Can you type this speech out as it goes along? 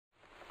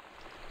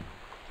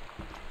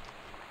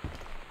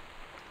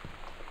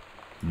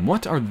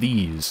What are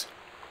these?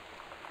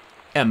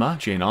 Emma,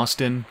 Jane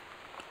Austen,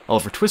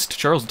 Oliver Twist,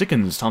 Charles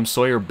Dickens, Tom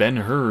Sawyer,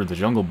 Ben-Hur, The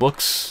Jungle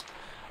Books.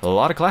 A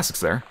lot of classics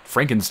there.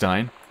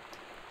 Frankenstein.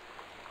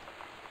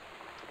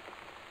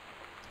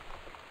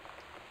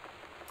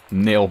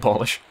 Nail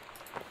polish.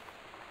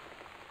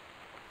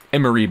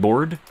 Emery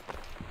board.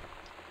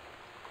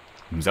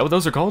 Is that what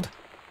those are called?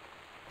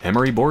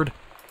 Emery board?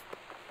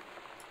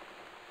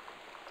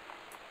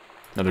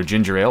 Another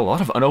ginger ale. A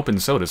lot of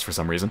unopened sodas for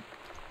some reason.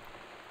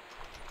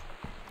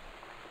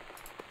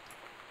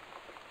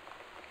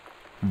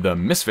 The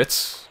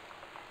Misfits.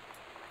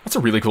 That's a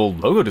really cool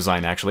logo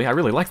design, actually. I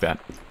really like that.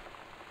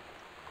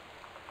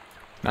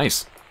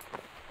 Nice.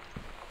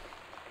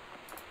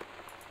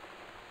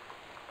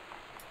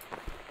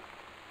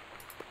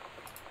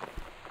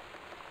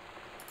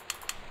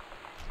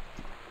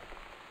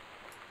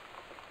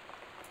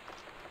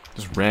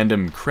 Just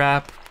random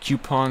crap,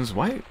 coupons.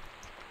 Why?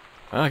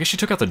 I guess she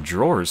took out the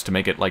drawers to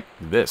make it like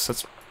this.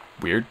 That's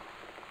weird.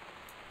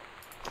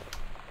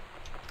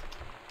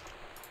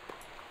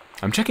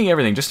 I'm checking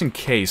everything just in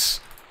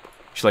case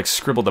she like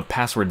scribbled the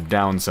password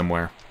down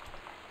somewhere.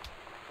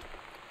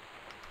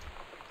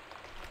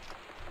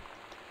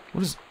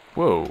 What is...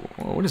 Whoa,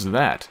 what is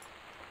that?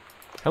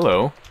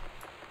 Hello.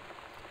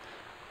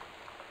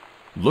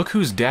 Look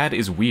whose dad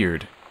is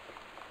weird.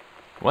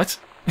 What?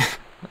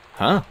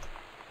 Huh?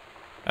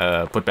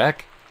 Put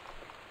back?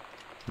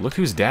 Look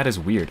whose dad is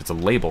weird. It's a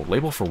label.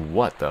 Label for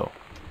what, though?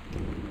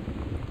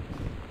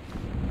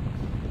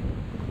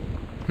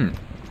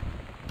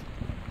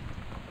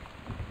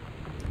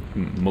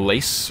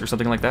 Malaise or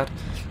something like that?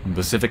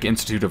 Pacific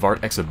Institute of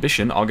Art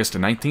exhibition, August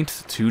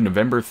 19th to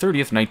November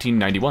 30th,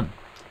 1991.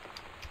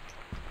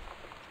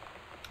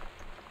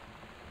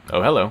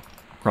 Oh, hello.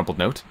 Crumpled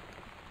note.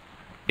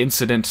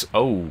 Incident...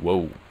 Oh,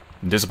 whoa.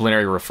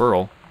 Disciplinary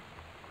referral.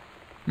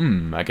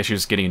 I guess you're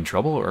just getting in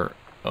trouble, or...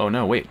 Oh,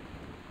 no, wait.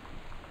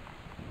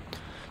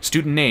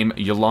 Student name,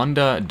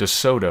 Yolanda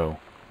DeSoto.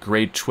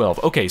 Grade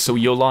 12. Okay, so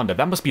Yolanda.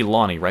 That must be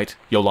Lonnie, right?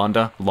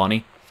 Yolanda,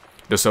 Lonnie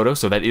DeSoto.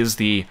 So that is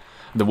the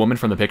woman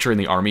from the picture in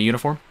the army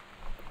uniform.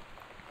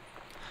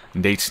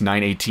 Date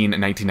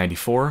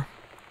 9/18/1994.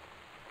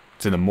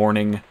 It's in the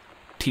morning.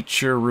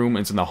 Teacher room.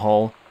 It's in the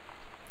hall.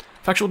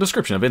 Factual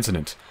description of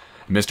incident.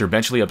 Mr.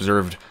 Benchley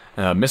observed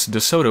Miss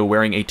DeSoto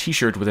wearing a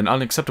t-shirt with an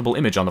unacceptable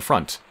image on the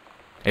front.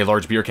 A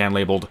large beer can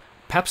labeled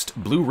Pabst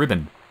Blue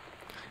Ribbon.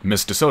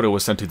 Miss DeSoto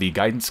was sent to the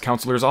guidance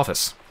counselor's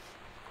office.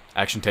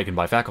 Action taken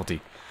by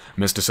faculty.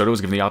 Miss DeSoto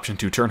was given the option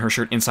to turn her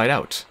shirt inside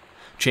out,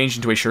 change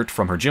into a shirt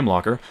from her gym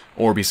locker,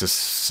 or be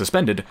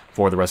suspended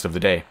for the rest of the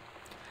day.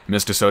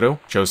 Miss DeSoto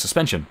chose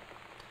suspension.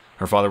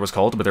 Her father was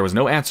called, but there was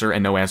no answer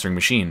and no answering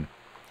machine.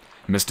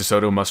 Miss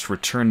DeSoto must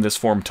return this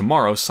form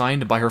tomorrow,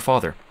 signed by her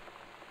father.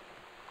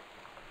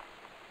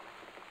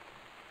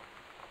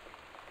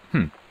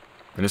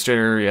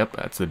 Administrator, yep,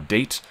 that's the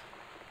date.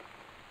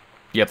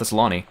 Yep, that's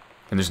Lonnie.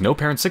 And there's no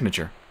parent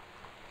signature.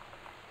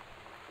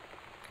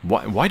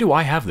 Why do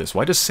I have this?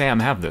 Why does Sam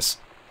have this?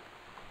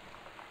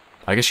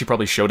 I guess she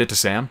probably showed it to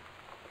Sam?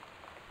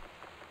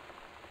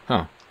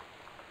 Huh.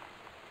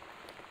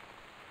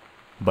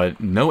 But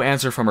no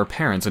answer from her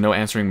parents and no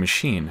answering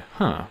machine.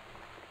 Huh.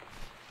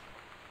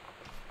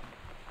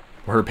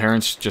 Were her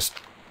parents just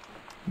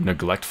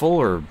neglectful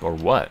or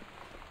what?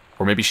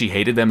 Or maybe she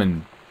hated them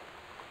and...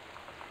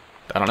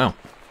 I don't know.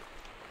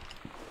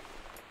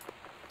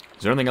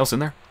 Is there anything else in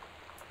there?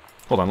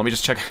 Hold on, let me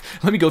just check.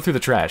 Let me go through the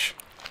trash.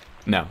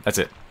 No, that's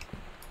it.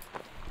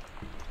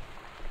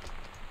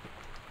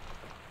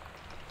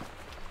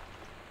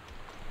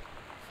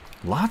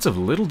 Lots of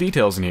little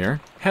details in here.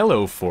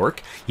 Hello,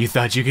 Fork. You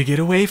thought you could get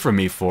away from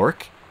me,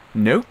 Fork?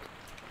 Nope.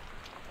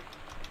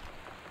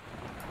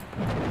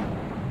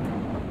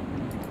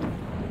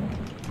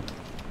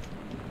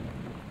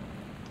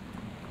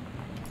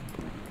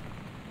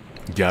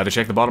 Gotta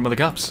check the bottom of the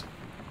cups.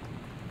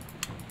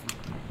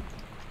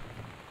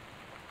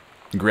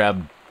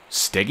 Grab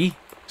Steggy?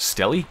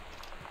 Stelly?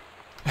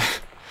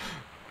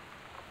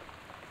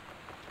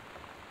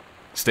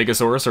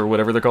 Stegosaurus or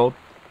whatever they're called.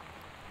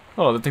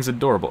 Oh, that thing's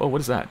adorable. Oh,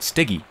 what is that?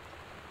 Steggy.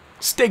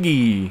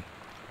 Steggy!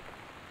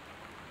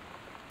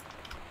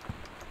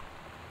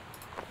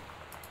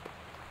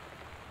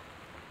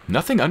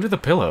 Nothing under the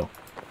pillow.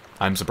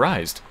 I'm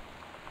surprised.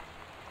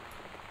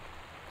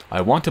 I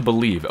want to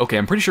believe. Okay,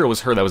 I'm pretty sure it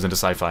was her that was into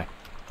sci-fi.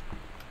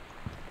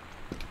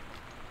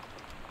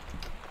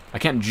 I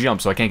can't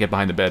jump, so I can't get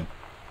behind the bed.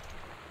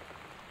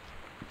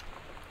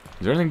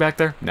 Is there anything back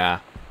there? Nah.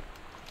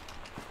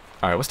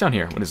 Alright, what's down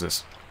here? What is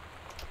this?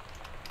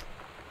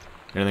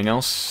 Anything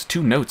else?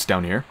 2 notes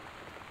down here.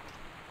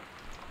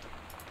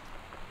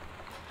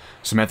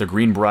 Samantha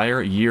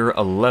Greenbriar, year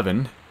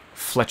 11.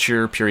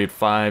 Fletcher, period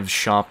 5,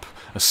 shop.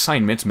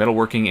 Assignment,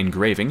 metalworking,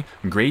 engraving.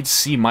 Grade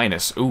C-.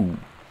 Ooh.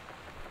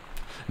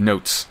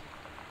 Notes.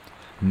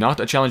 Not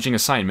a challenging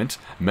assignment.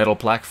 Metal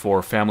plaque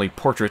for family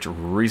portrait,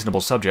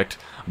 reasonable subject,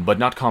 but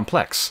not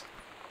complex.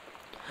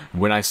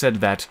 When I said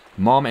that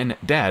mom and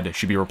dad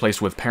should be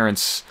replaced with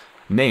parents'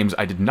 names,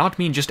 I did not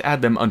mean just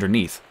add them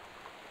underneath.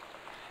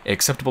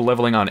 Acceptable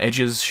leveling on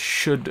edges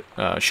should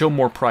show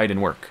more pride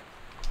in work.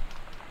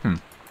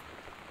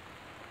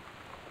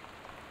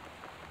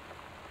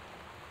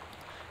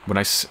 When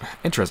I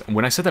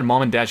said that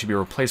mom and dad should be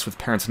replaced with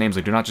parents' names,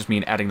 I do not just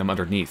mean adding them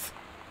underneath.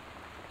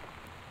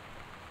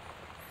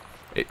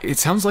 It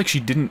sounds like she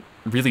didn't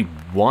really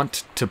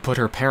want to put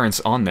her parents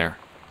on there.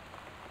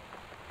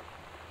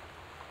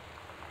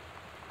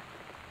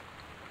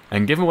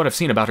 And given what I've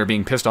seen about her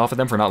being pissed off at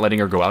them for not letting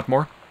her go out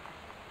more,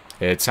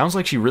 it sounds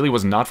like she really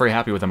was not very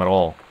happy with them at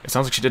all. It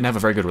sounds like she didn't have a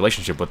very good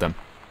relationship with them.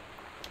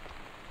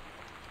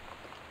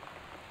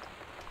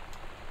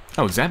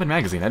 Oh, Zappin'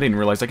 Magazine. I didn't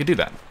realize I could do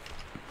that.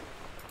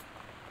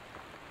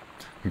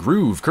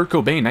 Groove, Kurt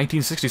Cobain,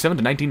 1967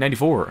 to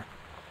 1994.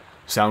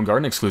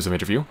 Soundgarden exclusive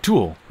interview.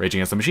 Tool, Rage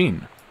Against the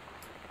Machine.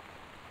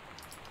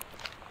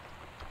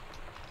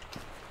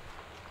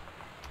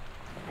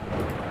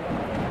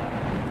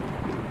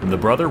 The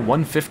Brother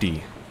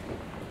 150.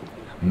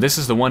 This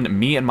is the one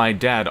me and my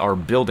dad are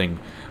building.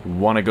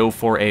 Want to go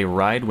for a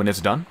ride when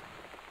it's done?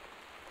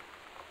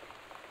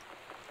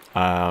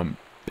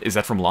 Is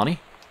that from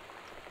Lonnie?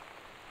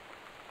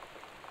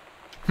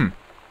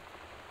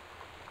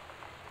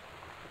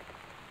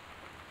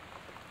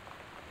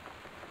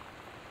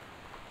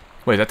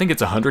 Wait, I think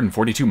it's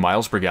 142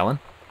 miles per gallon.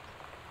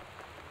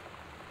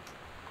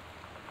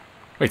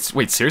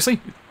 Wait,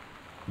 seriously?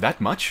 That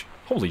much?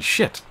 Holy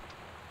shit.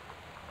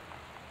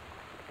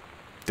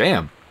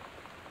 Damn.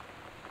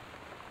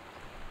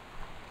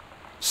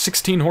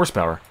 16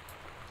 horsepower.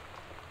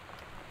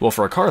 Well,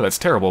 for a car, that's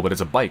terrible, but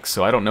it's a bike,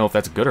 so I don't know if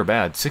that's good or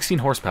bad. 16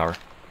 horsepower.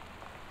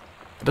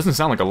 It doesn't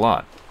sound like a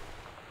lot.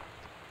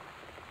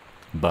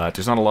 But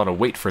there's not a lot of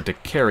weight for it to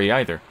carry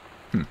either.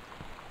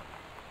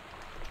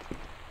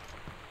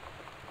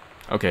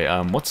 Okay,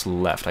 what's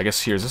left? I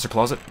guess here, is this a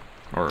closet?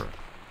 Or...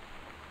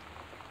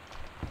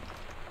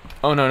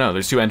 Oh, no,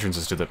 there's two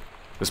entrances to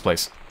this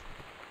place.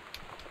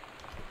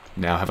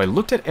 Now, have I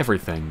looked at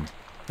everything?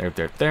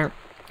 There.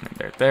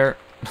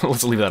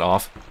 Let's leave that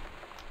off.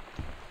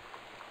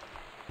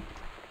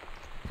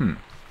 I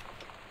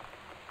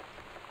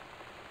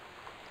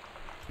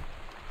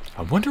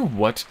wonder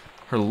what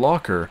her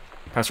locker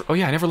password... Oh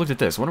yeah, I never looked at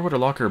this. I wonder what her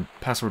locker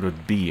password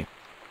would be.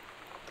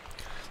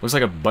 Looks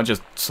like a bunch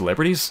of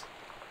celebrities.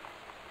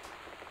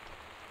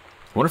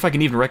 I wonder if I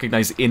can even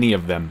recognize any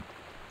of them.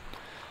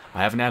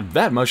 I haven't had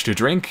that much to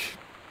drink.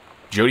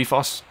 Jodie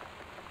Foster.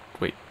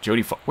 Wait,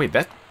 wait,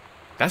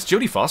 that's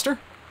Jodie Foster?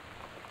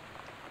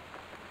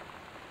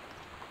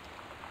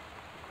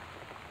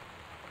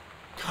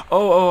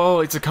 Oh,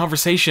 it's a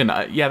conversation.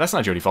 Yeah, that's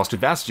not Jodie Foster.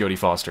 That's Jodie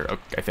Foster,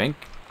 I think.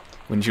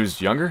 When she was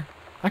younger.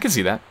 I can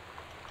see that.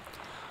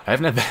 I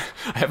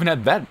haven't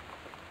had that.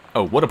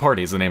 Oh, What a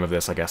Party is the name of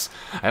this, I guess.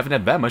 I haven't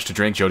had that much to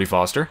drink, Jodie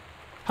Foster.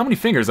 How many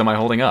fingers am I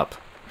holding up?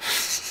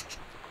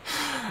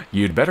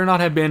 You'd better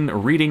not have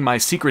been reading my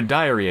secret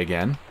diary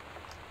again.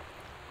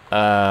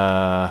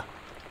 Here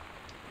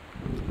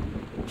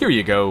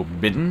you go,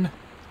 Bitten.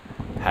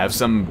 Have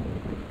some...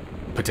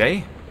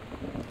 pate?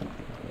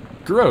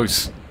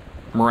 Gross.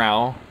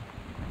 Morale.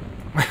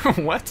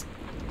 What?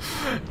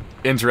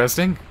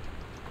 Interesting.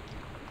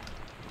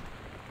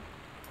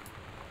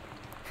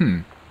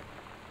 What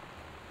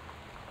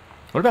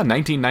about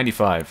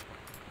 1995?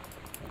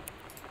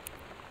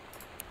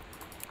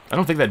 I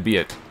don't think that'd be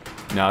it.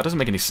 No, it doesn't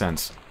make any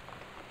sense.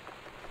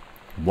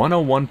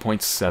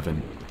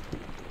 101.7.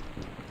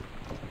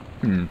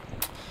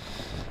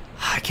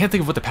 I can't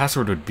think of what the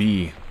password would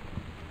be.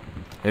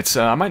 It's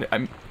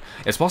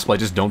it's possible I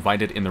just don't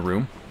find it in the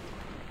room.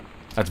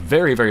 That's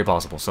very, very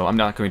possible. So I'm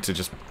not going to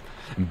just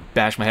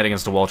bash my head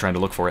against the wall trying to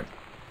look for it.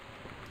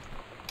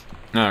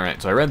 All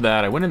right, so I read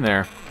that. I went in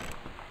there.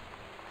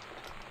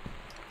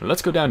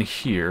 Let's go down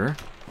here.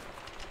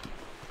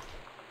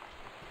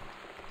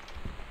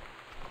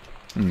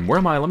 Where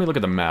am I? Let me look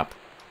at the map.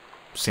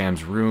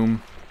 Sam's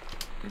room.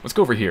 Let's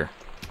go over here.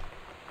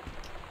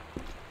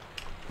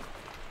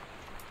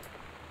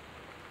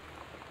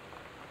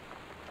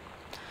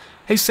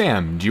 Hey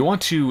Sam, do you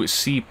want to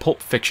see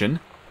Pulp Fiction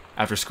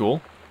after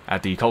school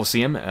at the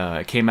Coliseum?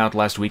 It came out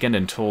last weekend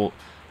and hold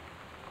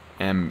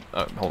on.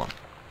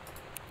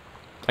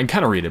 I can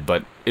kind of read it,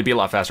 but it'd be a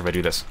lot faster if I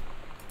do this.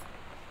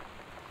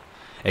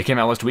 It came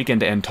out last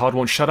weekend and Todd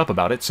won't shut up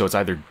about it, so it's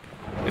either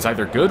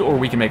good or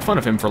we can make fun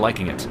of him for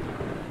liking it.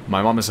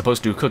 My mom is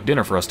supposed to cook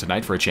dinner for us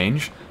tonight for a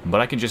change,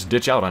 but I can just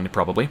ditch out on it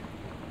probably.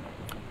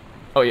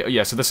 Oh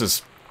yeah, so this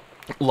is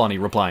Lonnie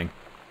replying.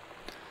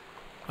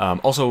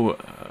 Also,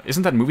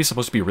 isn't that movie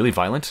supposed to be really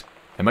violent?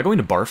 Am I going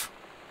to barf?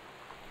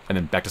 And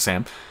then back to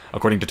Sam.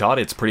 According to Todd,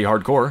 it's pretty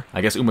hardcore.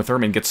 I guess Uma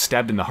Thurman gets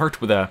stabbed in the heart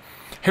with a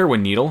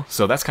heroin needle,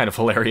 so that's kind of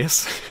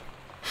hilarious.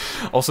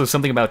 Also,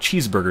 something about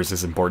cheeseburgers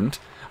is important.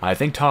 I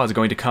think Todd's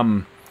going to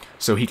come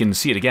so he can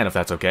see it again if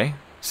that's okay.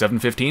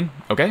 7:15?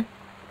 Okay.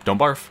 Don't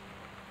barf.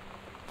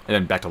 And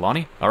then back to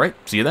Lonnie. Alright,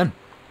 see you then.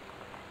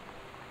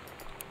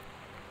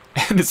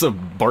 And it's a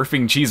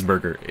barfing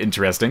cheeseburger.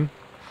 Interesting.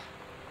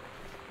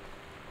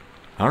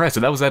 Alright, so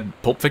that was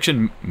that Pulp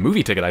Fiction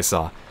movie ticket I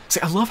saw.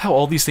 See, I love how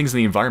all these things in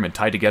the environment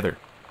tie together.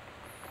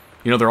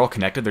 You know, they're all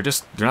connected. They're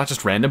not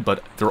just random,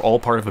 but they're all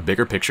part of a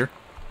bigger picture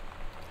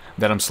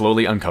that I'm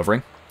slowly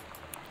uncovering.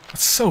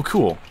 It's so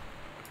cool.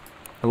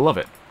 I love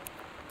it.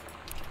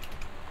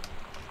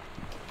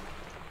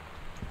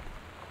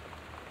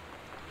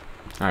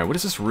 Alright, what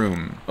is this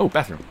room? Oh,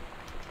 bathroom.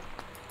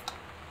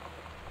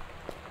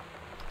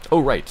 Oh,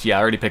 right. Yeah,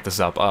 I already picked this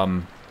up.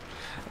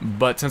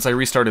 But since I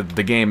restarted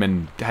the game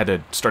and had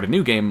to start a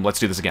new game, let's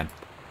do this again.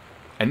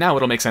 And now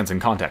it'll make sense in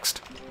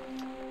context.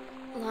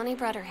 Lonnie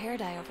brought her hair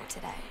dye over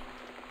today.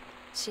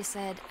 She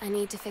said, I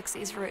need to fix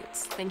these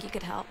roots. Think you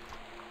could help?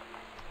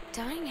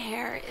 Dyeing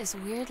hair is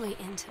weirdly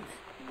intimate.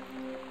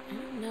 I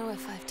don't know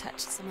if I've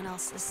touched someone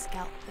else's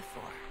scalp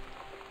before.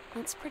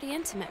 It's pretty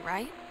intimate,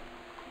 right?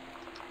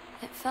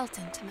 It felt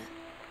intimate.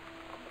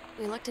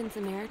 We looked into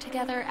the mirror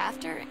together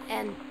after,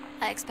 and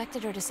I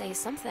expected her to say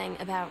something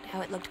about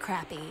how it looked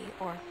crappy,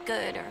 or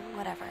good, or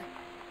whatever.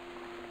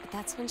 But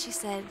that's when she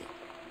said,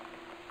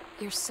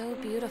 "You're so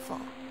beautiful."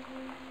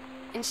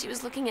 And she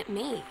was looking at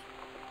me.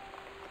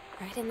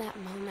 Right in that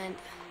moment,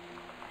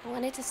 I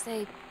wanted to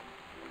say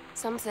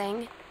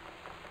something,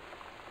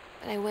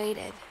 but I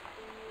waited.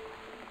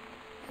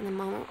 And the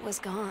moment was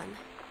gone.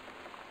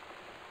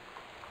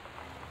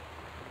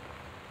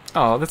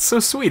 Oh, that's so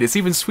sweet. It's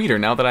even sweeter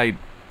now that I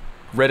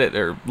read it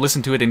or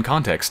listened to it in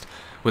context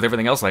with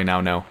everything else I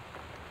now know.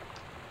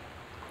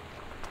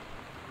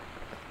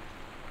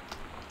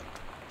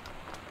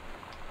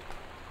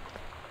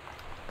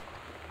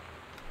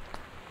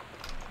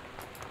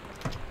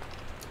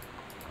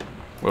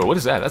 Whoa, what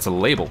is that? That's a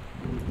label.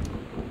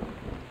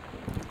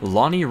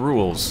 Lonnie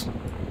rules.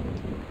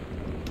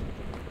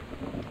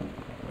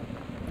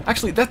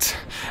 Actually, that's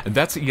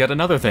yet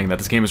another thing that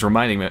this game is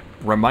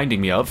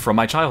reminding me of from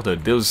my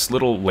childhood. Those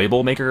little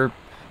label maker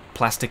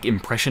plastic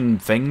impression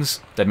things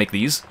that make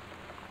these.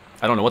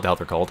 I don't know what the hell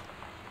they're called.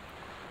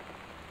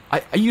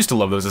 I used to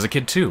love those as a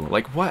kid too.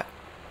 Like, what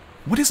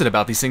is it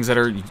about these things that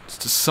are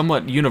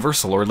somewhat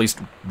universal, or at least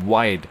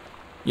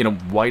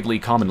widely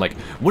common? Like,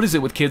 what is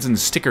it with kids and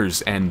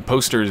stickers and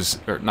posters,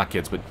 or not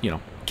kids, but,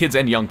 kids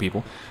and young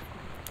people,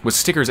 with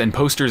stickers and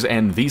posters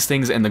and these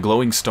things and the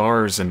glowing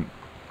stars, and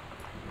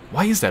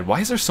why is that? Why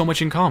is there so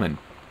much in common?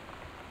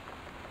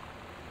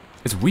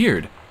 It's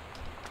weird.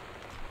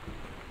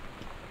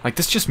 Like,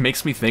 this just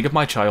makes me think of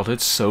my childhood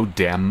so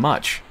damn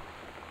much.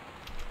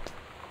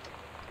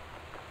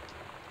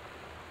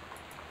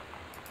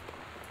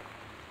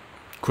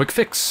 Quick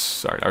fix.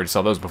 Sorry, I already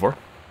saw those before.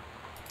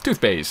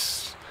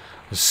 Toothpaste.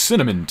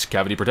 Cinnamon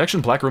cavity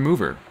protection plaque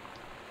remover.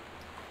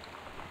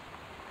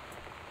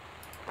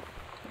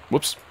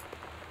 Whoops.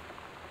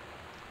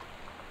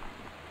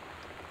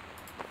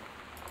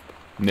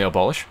 Nail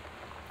polish.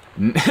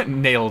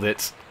 Nailed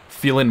it.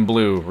 Feelin'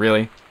 blue,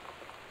 really?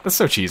 That's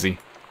so cheesy.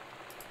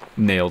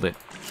 Nailed it.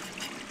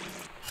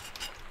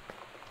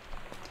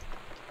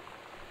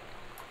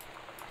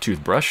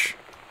 Toothbrush.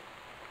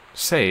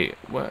 Say,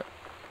 what?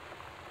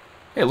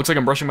 Hey, it looks like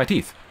I'm brushing my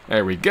teeth.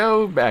 There we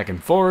go, back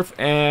and forth,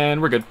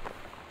 and we're good.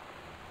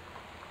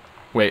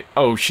 Wait,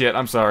 oh shit,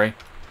 I'm sorry.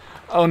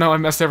 Oh no, I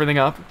messed everything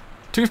up.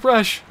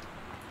 Toothbrush!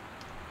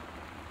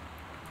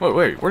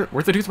 Wait,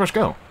 where'd the toothbrush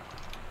go?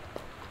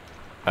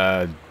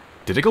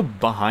 Did it go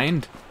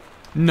behind?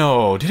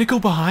 No, did it go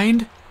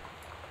behind?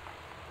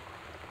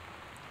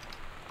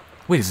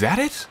 Wait, is that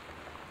it?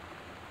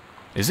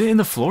 Is it in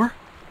the floor?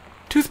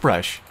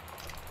 Toothbrush.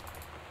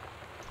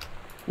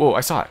 Whoa,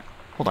 I saw it.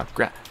 Hold on,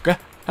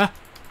 ah.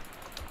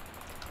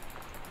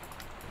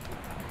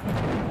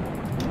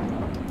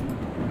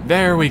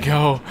 There we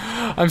go.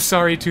 I'm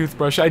sorry,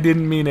 toothbrush. I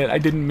didn't mean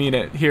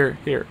it. Here.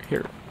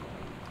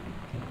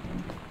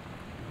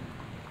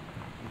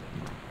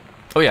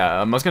 Oh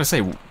yeah, I was gonna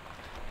say,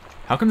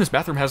 how come this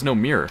bathroom has no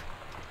mirror?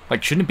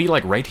 Like, shouldn't it be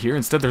like right here?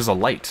 Instead, there's a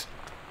light.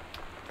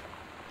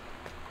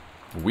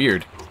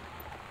 Weird.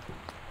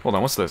 Hold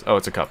on, what's this? Oh,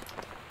 it's a cup.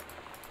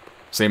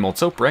 Same old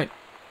soap, right?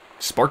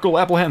 Sparkle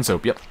apple hand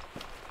soap, yep.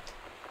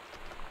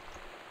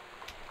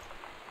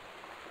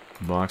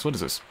 Box, what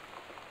is this?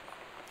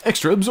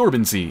 Extra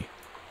absorbency.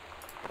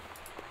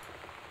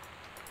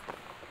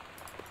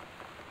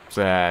 Is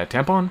that a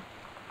tampon?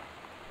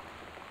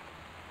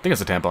 I think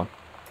it's a tampon.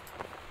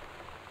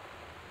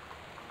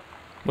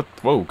 What?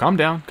 Whoa, calm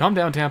down,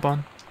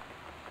 tampon.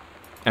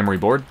 Emery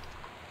board.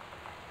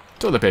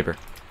 Toilet paper.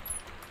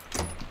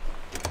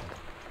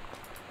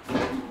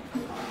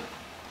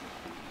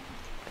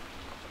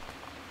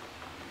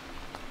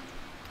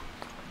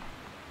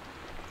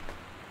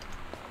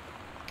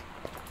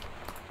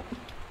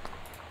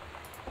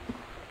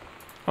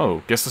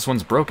 Oh, guess this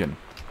one's broken.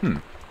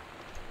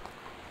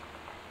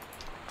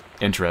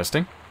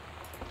 Interesting.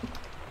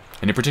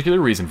 Any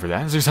particular reason for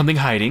that? Is there something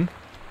hiding?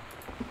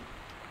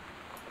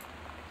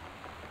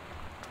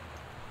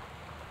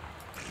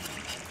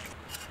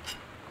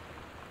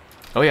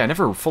 Oh yeah, I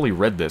never fully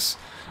read this.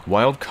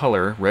 Wild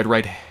color, red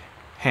right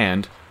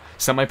hand,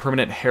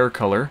 semi-permanent hair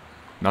color,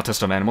 not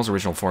tested on animals,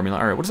 original formula.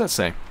 Alright, what does that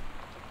say?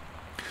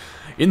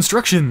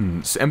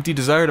 Instructions! Empty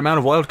desired amount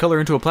of wild color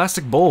into a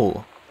plastic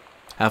bowl.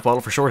 Half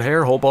bottle for short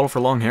hair, whole bottle for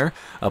long hair.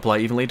 Apply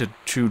evenly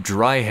to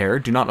dry hair.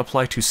 Do not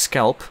apply to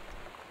scalp.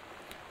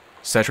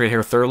 Saturate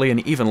hair thoroughly and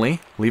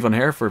evenly. Leave on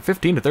hair for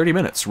 15 to 30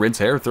 minutes. Rinse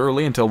hair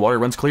thoroughly until water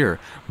runs clear.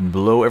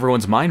 Blow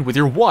everyone's mind with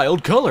your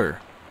wild color.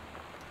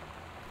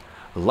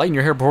 Lighten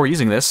your hair before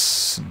using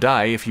this.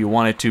 Dye if you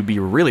want it to be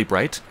really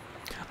bright.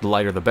 The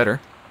lighter the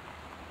better.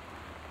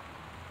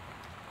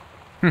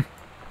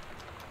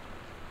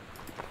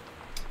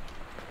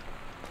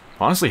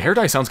 Honestly, hair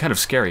dye sounds kind of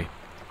scary.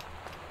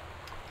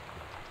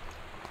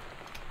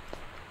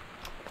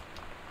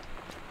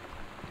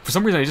 For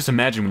some reason, I just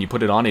imagine when you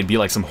put it on, it'd be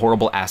like some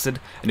horrible acid,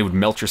 and it would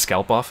melt your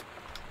scalp off.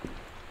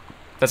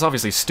 That's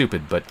obviously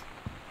stupid, but...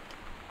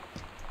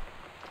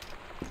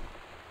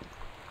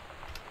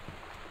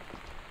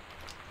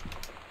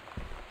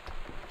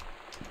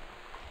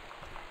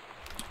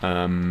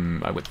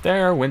 I went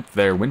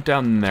there, went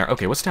down there.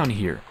 Okay, what's down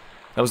here?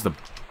 That was the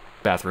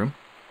bathroom.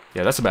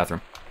 Yeah, that's the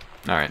bathroom.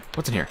 Alright,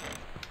 what's in here?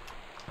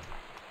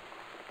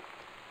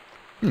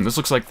 This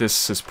looks like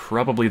this is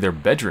probably their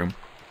bedroom.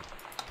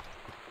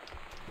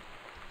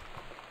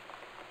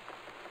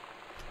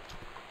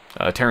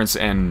 Terrence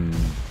and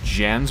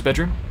Jan's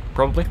bedroom,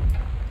 probably.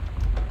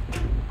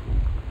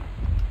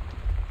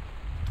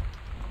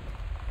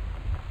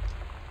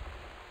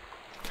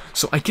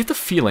 So I get the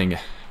feeling,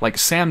 like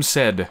Sam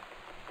said,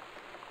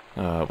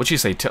 what'd she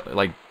say?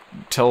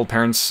 Tell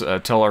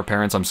our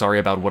parents I'm sorry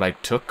about what I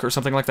took, or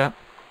something like that?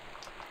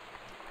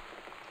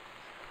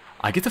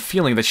 I get the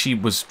feeling that she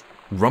was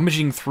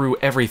rummaging through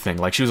everything,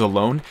 like she was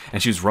alone,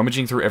 and she was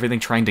rummaging through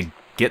everything trying to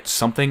get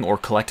something or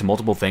collect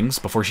multiple things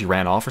before she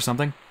ran off or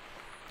something.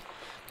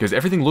 Because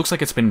everything looks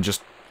like it's been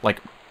just, like,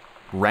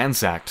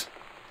 ransacked.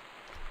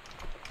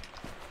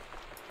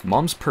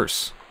 Mom's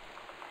purse.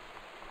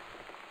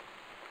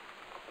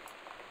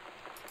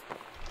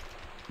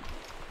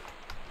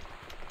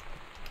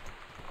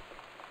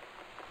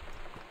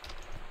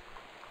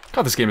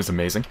 God, this game is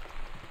amazing.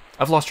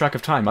 I've lost track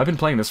of time. I've been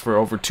playing this for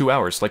over 2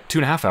 hours, like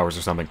 2.5 hours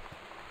or something.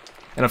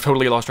 And I've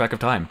totally lost track of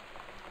time.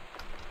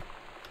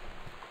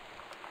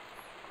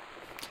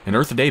 An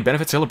Earth Day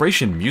benefit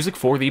celebration, music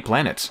for the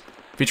planet.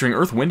 Featuring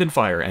Earth, Wind, and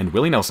Fire, and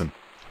Willie Nelson.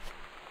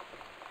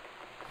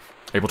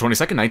 April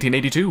 22nd,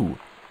 1982.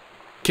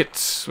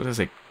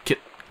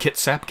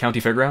 Kitsap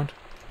County Fairground?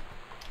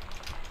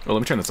 Oh, let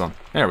me turn this on.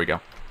 There we go.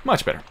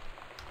 Much better.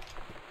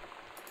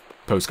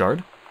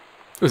 Postcard.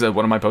 Oh, is that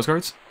one of my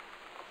postcards?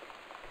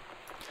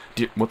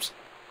 Whoops.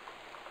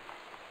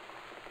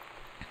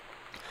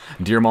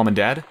 Dear Mom and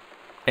Dad,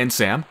 and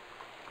Sam,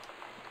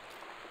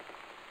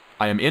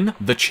 I am in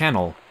the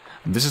channel.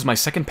 This is my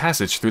second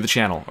passage through the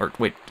channel. Or,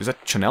 wait, is that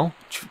Chanel?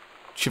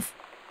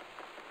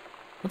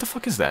 What the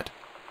fuck is that?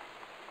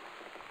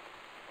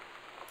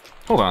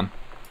 Hold on.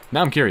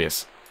 Now I'm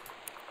curious.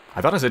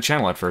 I thought I said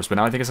channel at first, but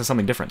now I think it says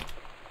something different.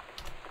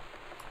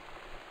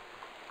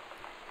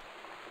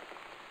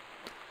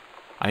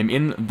 I'm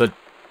in the...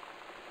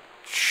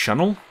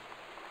 channel?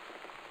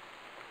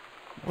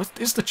 What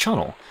is the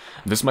channel?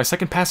 This is my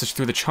second passage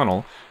through the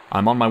channel.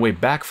 I'm on my way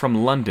back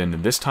from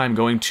London, this time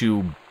going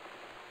to...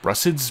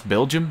 Brussels,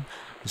 Belgium?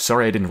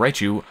 Sorry I didn't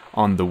write you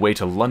on the way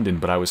to London,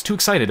 but I was too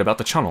excited about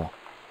the channel.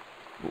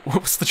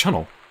 What's the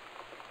channel?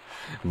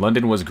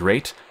 London was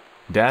great.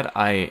 Dad,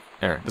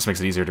 this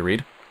makes it easier to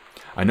read.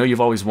 I know you've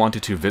always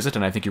wanted to visit,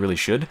 and I think you really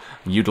should.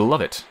 You'd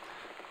love it.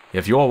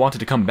 If you all wanted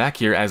to come back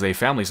here as a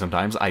family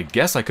sometimes, I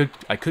guess I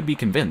could be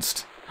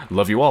convinced.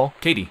 Love you all,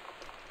 Katie.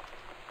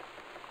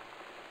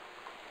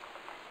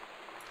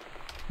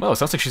 Well, it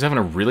sounds like she's having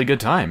a really good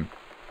time.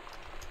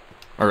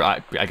 Or,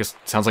 I guess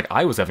it sounds like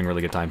I was having a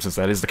really good time, since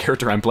that is the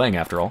character I'm playing,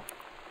 after all.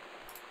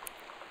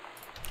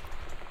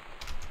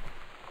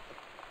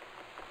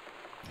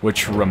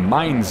 Which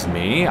reminds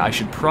me, I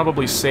should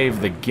probably save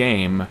the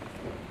game.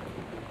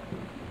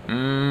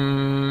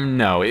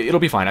 No, it'll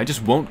be fine. I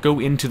just won't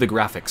go into the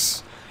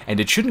graphics. And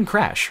it shouldn't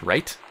crash,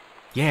 right?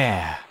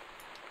 Yeah.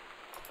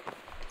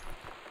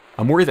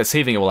 I'm worried that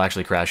saving it will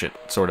actually crash it,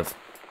 sort of.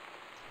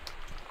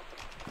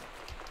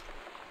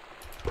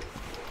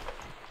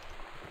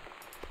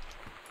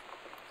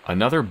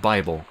 Another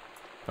Bible.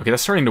 Okay,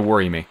 that's starting to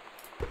worry me.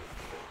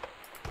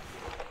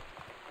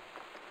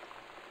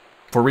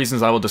 For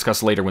reasons I will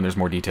discuss later when there's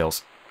more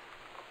details.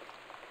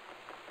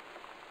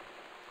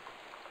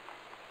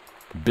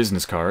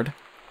 Business card.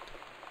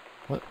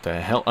 What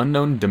the hell?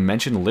 Unknown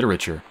Dimension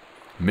Literature.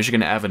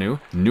 Michigan Avenue,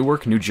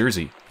 Newark, New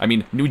Jersey.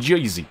 New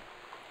Jersey.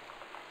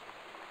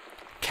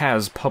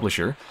 Kaz,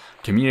 publisher.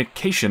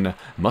 Communication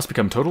must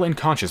become total and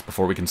conscious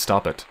before we can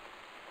stop it.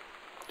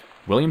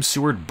 William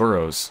Seward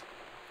Burroughs.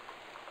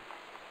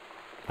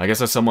 I guess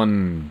that's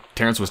someone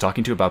Terrence was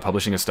talking to about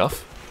publishing his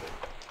stuff.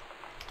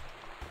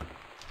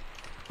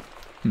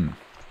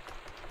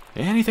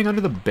 Anything under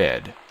the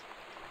bed?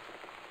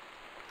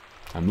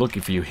 I'm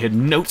looking for you,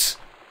 hidden notes.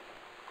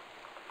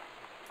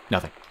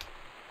 Nothing.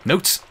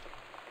 Notes.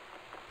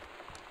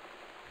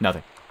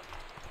 Nothing.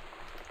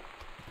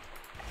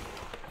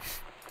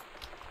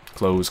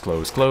 Close,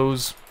 close,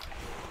 close.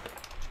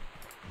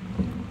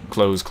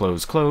 Close,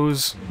 close,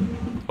 close.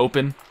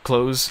 Open,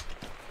 close.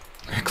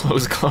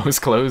 Close, close,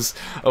 close.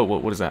 Oh,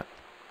 what is that?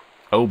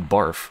 Oh,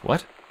 barf.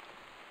 What?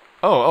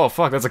 Oh,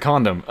 fuck, that's a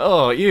condom.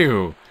 Oh,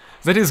 ew.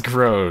 That is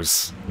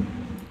gross.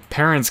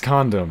 Parents'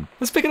 condom.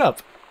 Let's pick it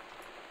up.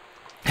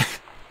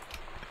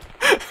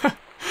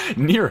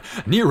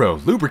 Nero,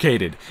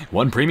 lubricated.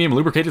 1 premium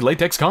lubricated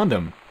latex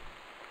condom.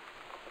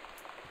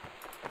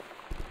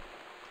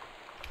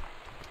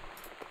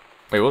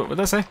 Wait, what did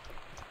I say?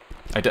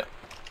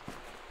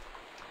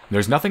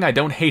 There's nothing I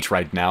don't hate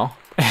right now.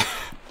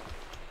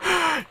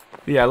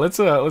 Yeah, let's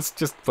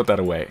just put that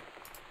away.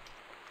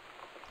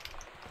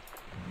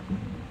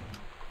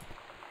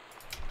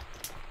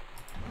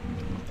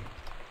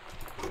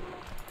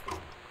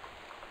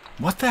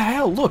 What the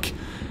hell? Look!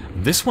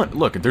 This one,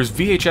 look, there's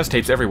VHS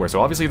tapes everywhere,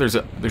 so obviously there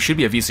should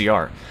be a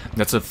VCR.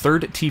 That's a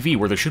third TV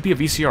where there should be a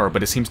VCR,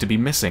 but it seems to be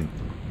missing.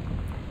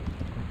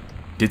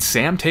 Did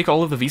Sam take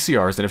all of the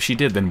VCRs, and if she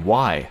did, then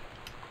why?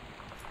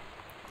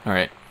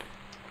 Alright.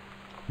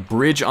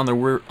 Bridge on the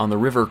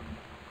River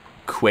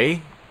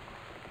Kwai?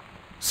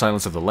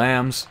 Silence of the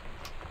Lambs.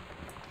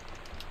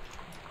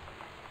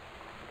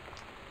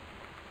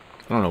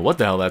 I don't know what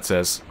the hell that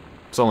says.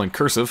 It's all in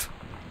cursive.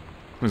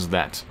 What is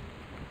that?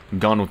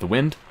 Gone with the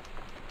Wind.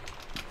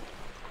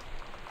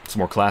 Some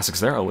more classics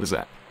there. Oh, what is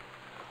that?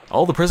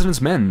 All the President's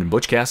Men.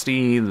 Butch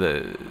Cassidy,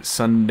 the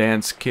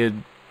Sundance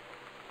Kid,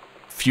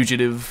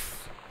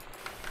 Fugitive.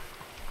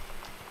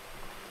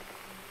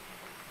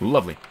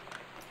 Lovely.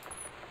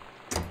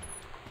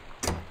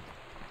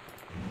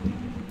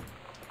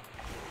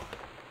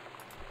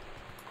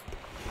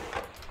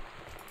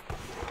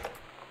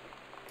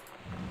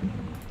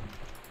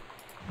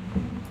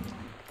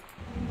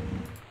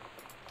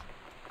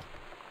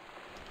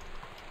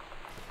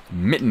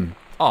 Mitten.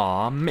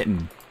 Aw,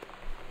 Mitten.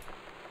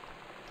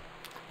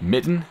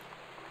 Mitten?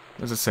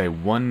 What does it say?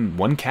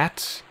 One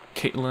cat?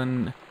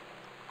 Kaitlin.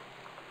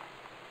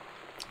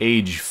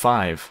 Age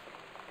 5.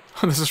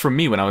 This is from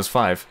me when I was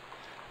 5.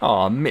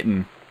 Aw,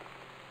 Mitten.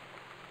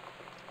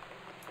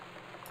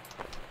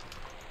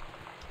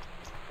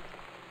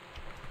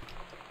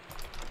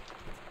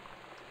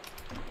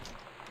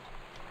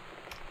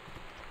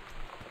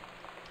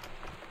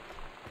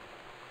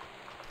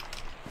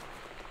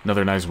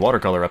 Another nice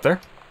watercolor up there.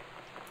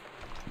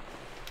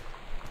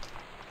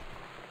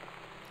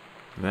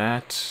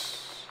 That...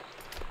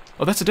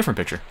 Oh, that's a different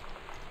picture.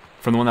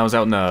 From the one that was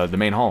out in the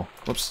main hall.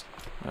 Whoops.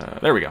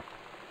 There we go.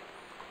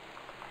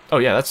 Oh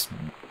yeah, that's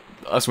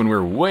us when we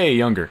were way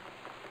younger.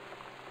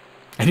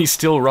 And he's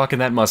still rocking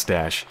that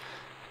mustache.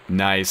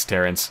 Nice,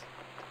 Terrence.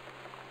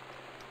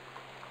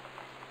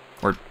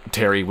 Or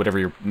Terry, whatever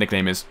your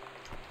nickname is.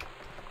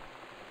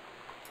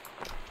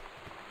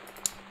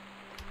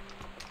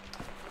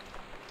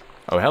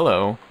 Oh,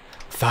 hello.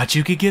 Thought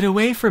you could get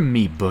away from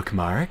me,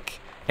 bookmark.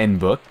 And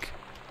book.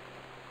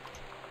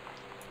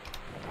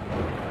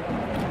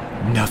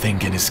 Nothing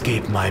can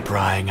escape my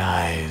prying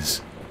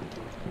eyes.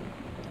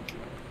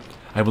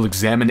 I will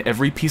examine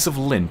every piece of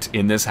lint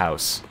in this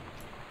house.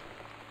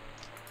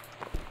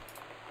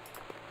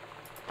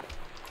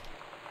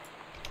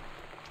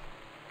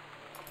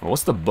 Well,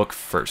 what's the book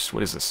first?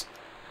 What is this?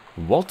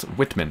 Walt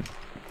Whitman.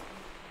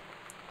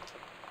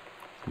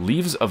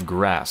 Leaves of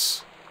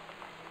Grass.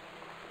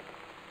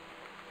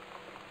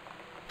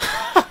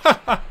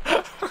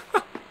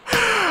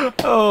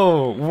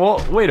 Oh,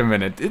 well, wait a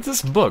minute. It's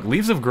this book,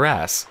 Leaves of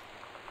Grass.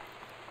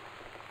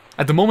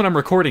 At the moment I'm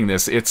recording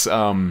this, it's,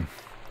 well,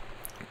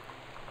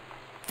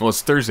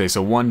 it's Thursday,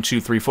 so 1,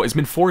 2, 3, 4. It's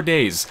been 4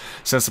 days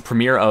since the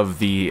premiere of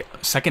the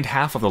second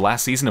half of the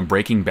last season of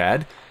Breaking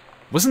Bad.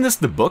 Wasn't this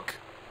the book?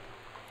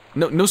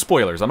 No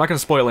spoilers. I'm not going to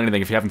spoil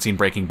anything if you haven't seen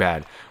Breaking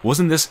Bad.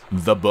 Wasn't this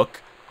the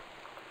book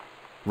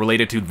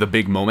related to the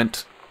big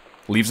moment?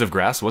 Leaves of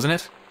Grass, wasn't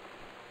it?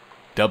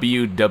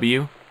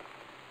 W.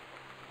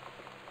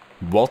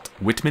 Walt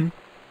Whitman?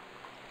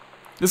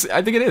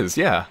 I think it is,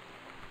 yeah.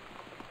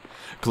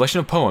 Collection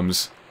of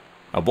poems.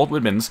 Walt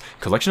Whitman's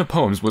collection of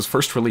poems was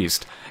first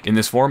released in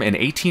this form in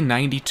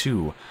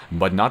 1892,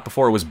 but not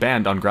before it was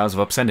banned on grounds of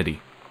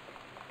obscenity.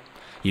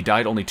 He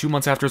died only 2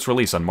 months after its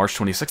release on March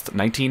 26,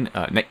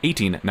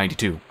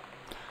 1892.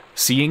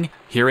 Seeing,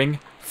 hearing,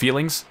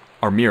 feelings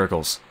are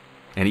miracles,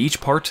 and each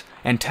part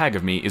and tag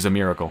of me is a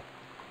miracle.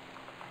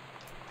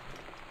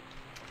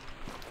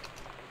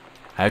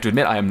 I have to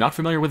admit, I am not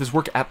familiar with his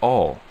work at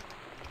all.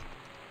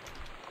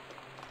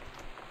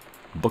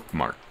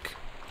 Bookmark.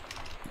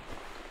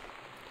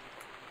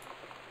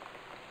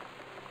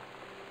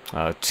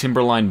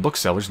 Timberline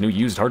Booksellers, new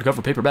used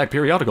hardcover paperback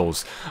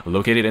periodicals,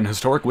 located in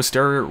historic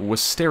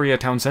Wisteria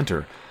Town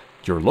Center.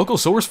 Your local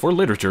source for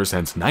literature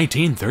since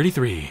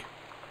 1933.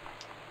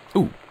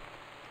 Ooh.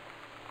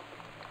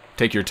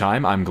 Take your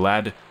time. I'm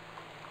glad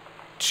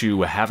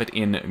to have it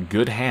in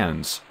good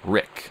hands.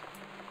 Rick.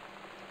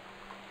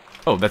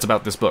 Oh, that's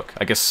about this book.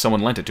 I guess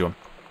someone lent it to him.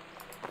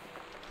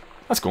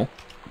 That's cool.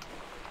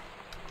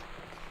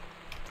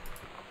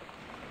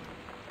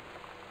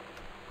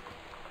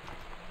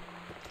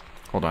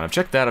 Hold on, I've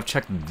checked that, I've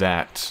checked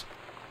that.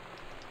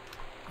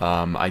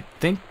 I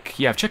think,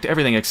 yeah, I've checked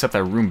everything except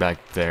that room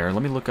back there.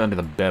 Let me look under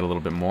the bed a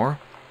little bit more.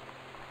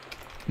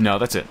 No,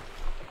 that's it.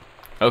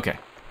 Okay.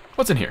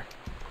 What's in here?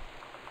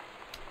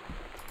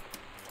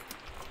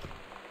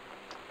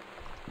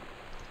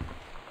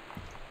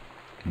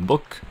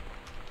 Book.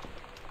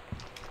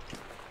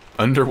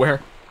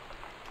 Underwear.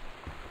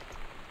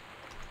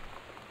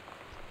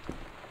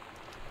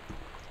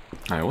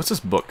 Alright, what's this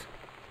book?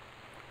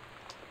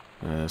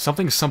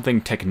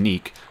 Something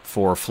technique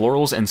for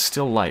florals and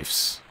still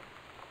lifes.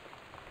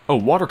 Oh,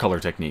 watercolor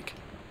technique.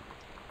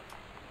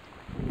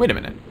 Wait a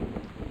minute.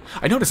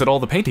 I noticed that all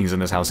the paintings in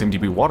this house seem to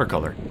be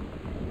watercolor.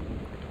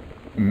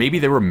 Maybe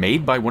they were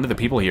made by one of the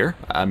people here?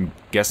 I'm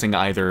guessing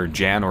either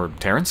Jan or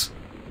Terrence?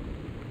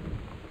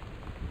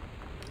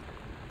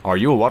 Are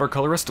you a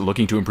watercolorist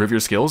looking to improve your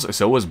skills?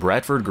 So was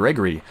Bradford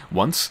Gregory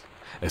once.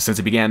 Since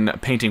he began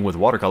painting with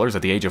watercolors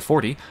at the age of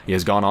 40, he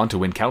has gone on to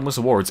win countless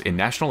awards in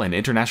national and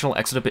international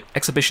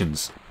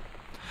exhibitions.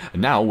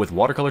 Now, with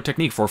watercolor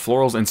technique for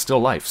florals and still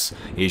lifes,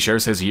 he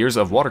shares his years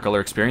of watercolor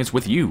experience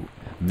with you.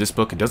 This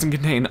book doesn't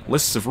contain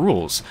lists of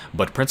rules,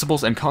 but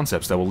principles and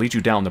concepts that will lead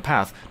you down the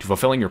path to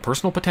fulfilling your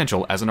personal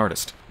potential as an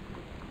artist.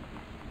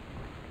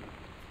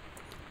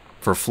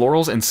 For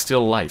florals and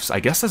still lifes, I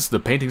guess that's the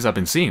paintings I've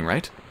been seeing,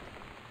 right?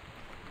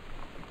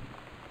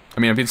 I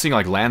mean, I've been seeing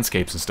like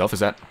landscapes and stuff. Does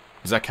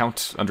that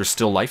count under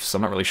still lifes?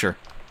 I'm not really sure.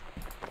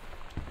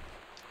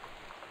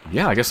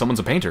 Yeah, I guess someone's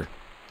a painter.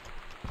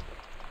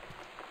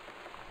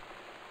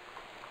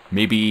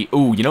 Maybe...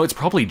 Ooh, you know, it's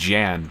probably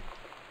Jan.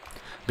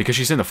 Because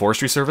she's in the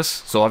forestry service,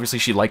 so obviously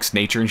she likes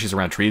nature and she's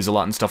around trees a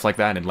lot and stuff like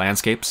that, and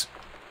landscapes.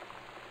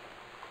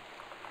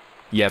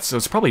 Yeah, so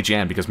it's probably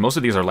Jan, because most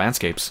of these are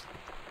landscapes.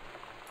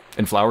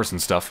 And flowers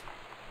and stuff.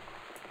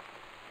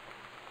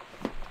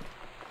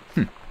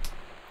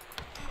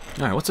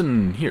 Alright, what's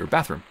in here?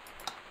 Bathroom.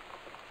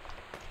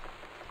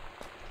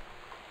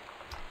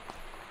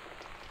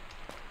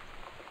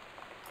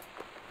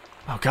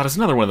 Oh god, it's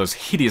another one of those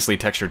hideously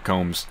textured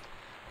combs.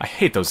 I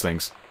hate those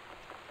things.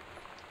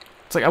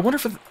 It's like, I wonder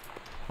if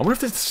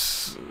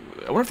these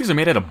are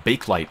made out of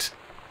Bakelite.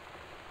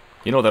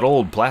 You know, that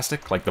old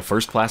plastic? Like the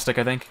first plastic,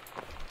 I think?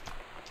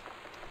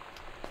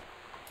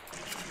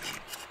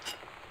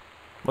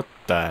 What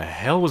the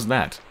hell was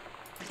that?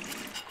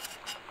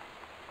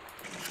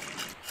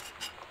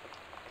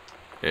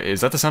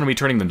 Is that the sound of me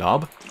turning the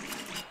knob?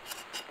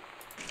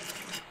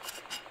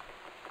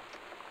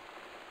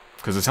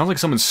 Because it sounds like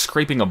someone's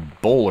scraping a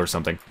bowl or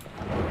something.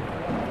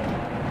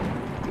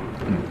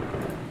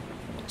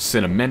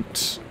 Cinnamon.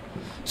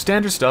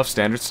 Standard stuff,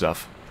 standard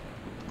stuff.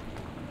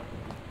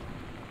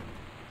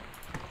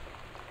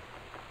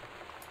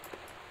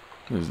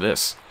 What is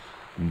this?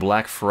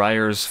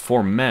 Blackfriars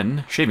for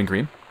Men shaving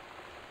cream.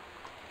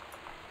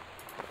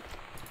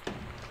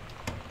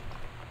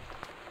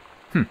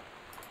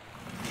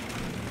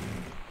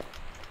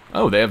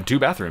 Oh, they have 2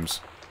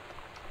 bathrooms.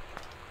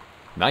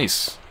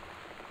 Nice.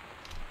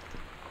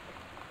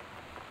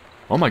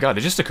 Oh my god,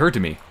 it just occurred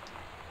to me.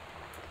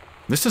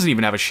 This doesn't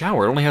even have a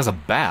shower, it only has a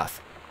bath.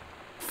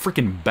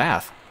 Freaking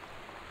bath.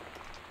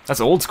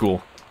 That's old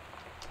school.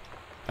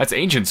 That's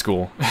ancient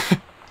school.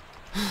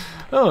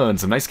 Oh, and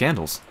some nice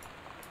candles.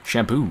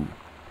 Shampoo.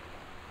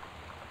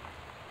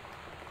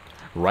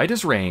 Right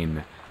as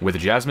rain, with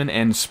jasmine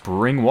and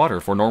spring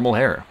water for normal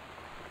hair.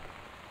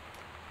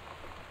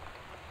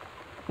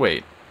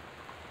 Wait.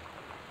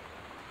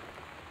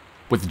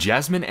 With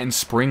jasmine and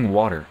spring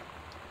water.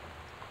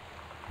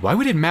 Why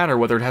would it matter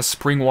whether it has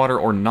spring water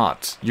or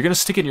not? You're gonna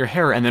stick it in your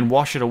hair and then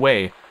wash it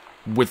away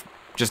with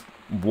just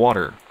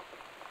water.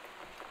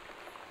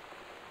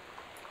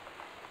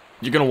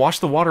 You're gonna wash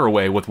the water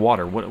away with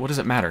water. What does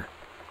it matter?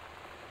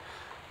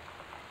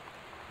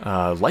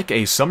 Like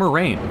a summer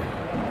rain.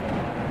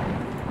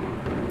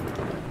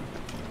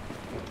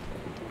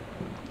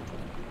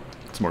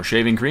 Some more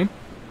shaving cream.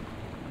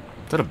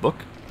 Is that a book?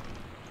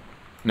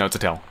 No, it's a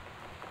towel.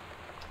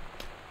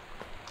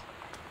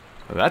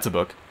 Oh, that's a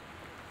book.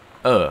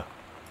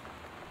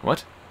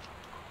 What?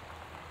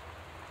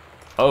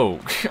 Oh,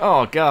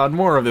 oh god,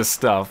 more of this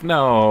stuff.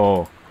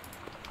 No.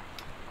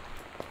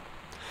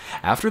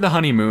 After the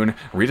honeymoon,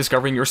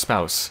 rediscovering your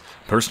spouse.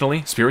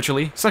 Personally,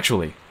 spiritually,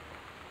 sexually.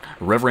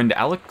 Reverend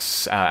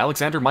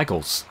Alexander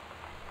Michaels.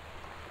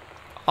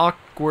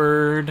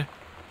 Awkward.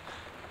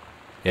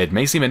 It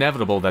may seem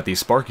inevitable that the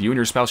spark you and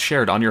your spouse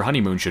shared on your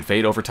honeymoon should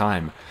fade over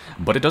time,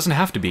 but it doesn't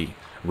have to be.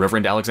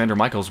 Reverend Alexander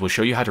Michaels will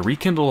show you how to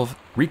rekindle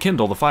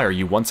the fire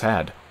you once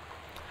had.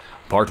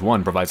 Part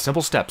 1 provides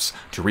simple steps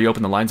to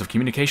reopen the lines of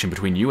communication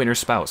between you and your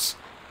spouse,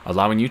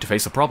 allowing you to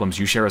face the problems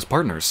you share as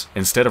partners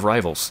instead of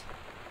rivals.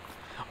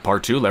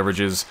 Part 2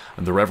 leverages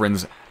the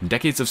Reverend's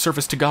decades of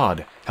service to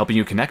God, helping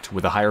you connect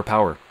with a higher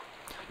power.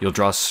 You'll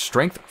draw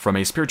strength from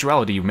a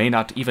spirituality you may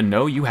not even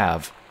know you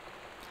have.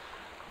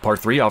 Part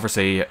 3 offers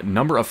a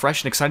number of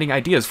fresh and exciting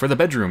ideas for the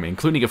bedroom,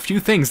 including a few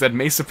things that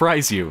may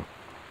surprise you.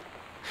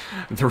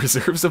 The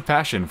reserves of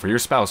passion for your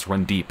spouse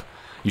run deep.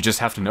 You just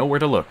have to know where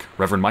to look.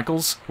 Reverend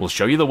Michaels will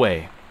show you the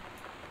way.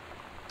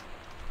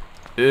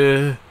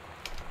 I'm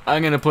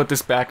gonna put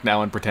this back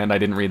now and pretend I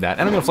didn't read that.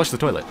 And I'm gonna flush the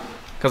toilet.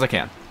 Because I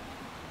can.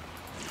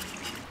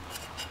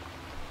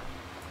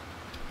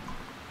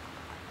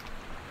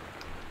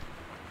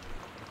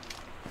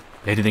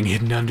 Anything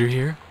hidden under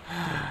here?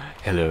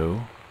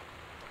 Hello?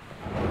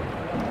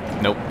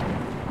 Nope.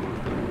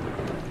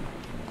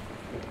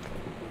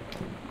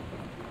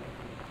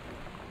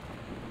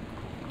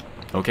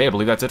 Okay, I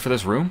believe that's it for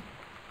this room.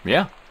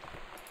 Yeah.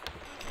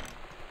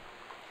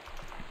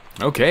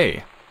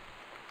 Okay.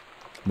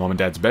 Mom and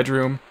Dad's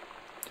bedroom.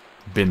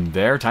 Been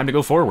there. Time to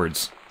go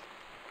forwards.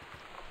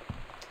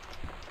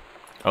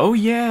 Oh,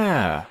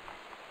 yeah.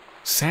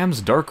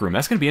 Sam's dark room.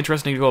 That's going to be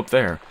interesting to go up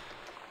there.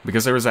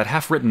 Because there was that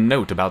half-written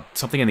note about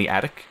something in the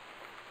attic.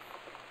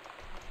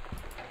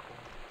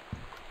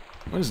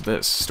 What is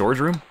this? Storage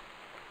room?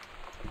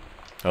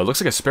 Oh, it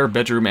looks like a spare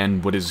bedroom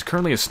and what is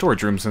currently a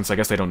storage room since I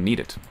guess they don't need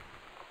it.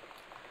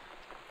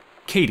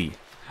 Katie,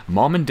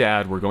 Mom and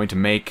Dad were going to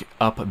make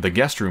up the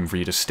guest room for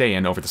you to stay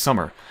in over the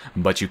summer,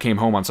 but you came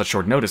home on such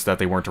short notice that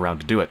they weren't around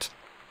to do it.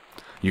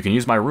 You can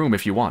use my room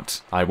if you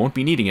want. I won't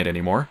be needing it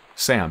anymore.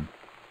 Sam.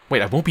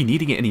 Wait, I won't be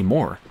needing it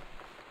anymore?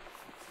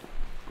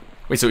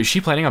 Wait, so is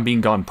she planning on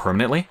being gone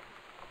permanently?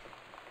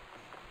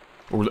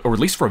 Or at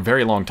least for a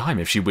very long time,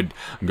 if she would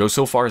go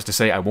so far as to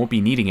say, I won't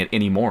be needing it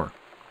anymore.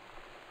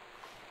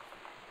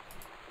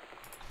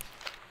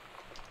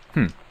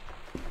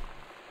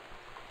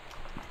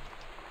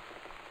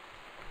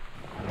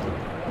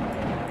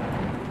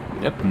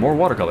 Yep, more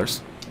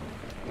watercolors.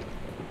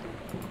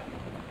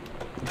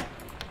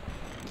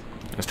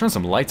 Let's turn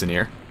some lights in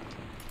here.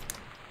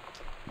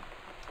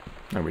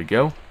 There we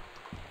go.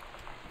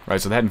 Right,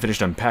 so they hadn't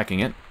finished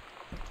unpacking it.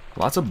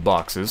 Lots of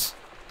boxes.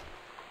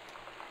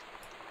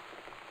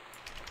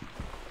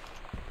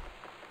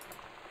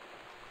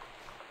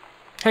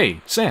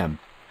 Hey, Sam.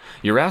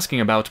 You're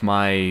asking about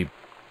my...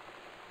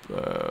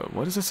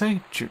 what does it say?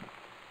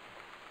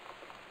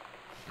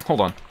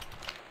 Hold on.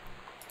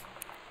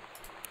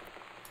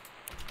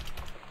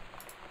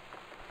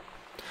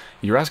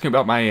 You're asking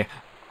about my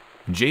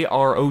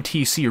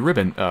JROTC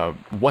ribbon,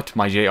 what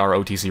my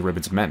JROTC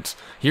ribbons meant.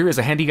 Here is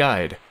a handy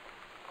guide.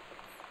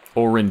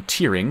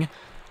 Orienteering.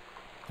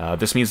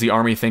 This means the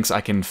Army thinks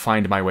I can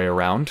find my way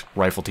around.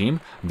 Rifle team.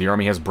 The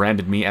Army has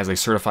branded me as a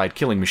certified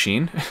killing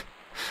machine.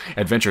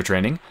 Adventure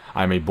training.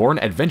 I'm a born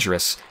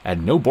adventurous,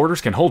 and no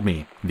borders can hold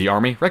me. The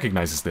Army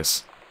recognizes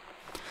this.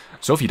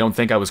 So if you don't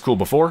think I was cool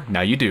before,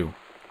 now you do.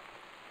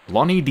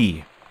 Lonnie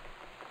D.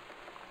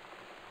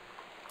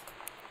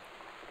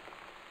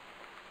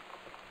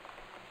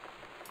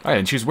 Alright,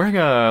 and she's wearing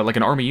like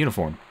an army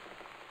uniform.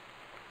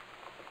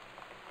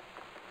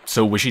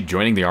 So was she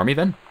joining the army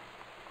then?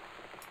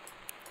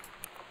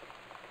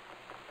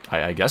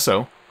 I guess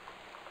so.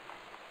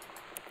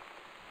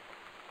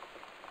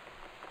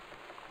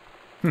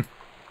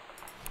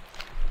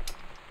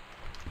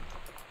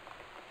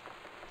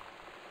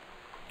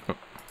 Oh.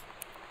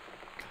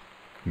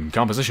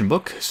 Composition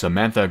book,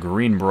 Samantha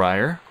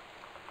Greenbriar.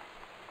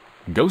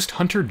 Ghost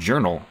Hunter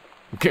Journal.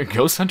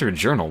 Ghost Hunter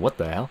Journal, what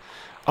the hell?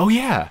 Oh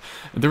yeah,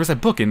 there was that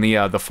book in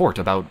the fort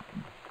about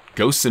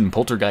ghosts and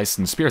poltergeists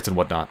and spirits and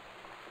whatnot.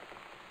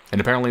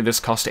 And apparently this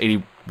cost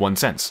 81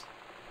 cents.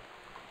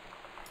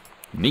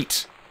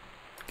 Neat.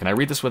 Can I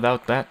read this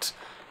without that?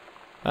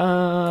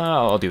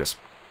 I'll do this.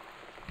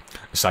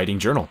 Sighting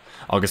Journal.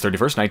 August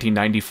 31st,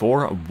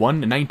 1994,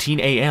 1:19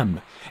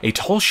 a.m. A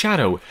tall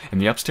shadow in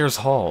the upstairs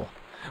hall.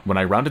 When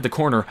I rounded the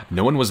corner,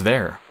 no one was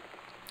there.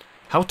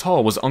 How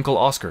tall was Uncle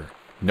Oscar?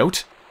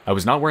 Note, I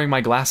was not wearing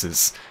my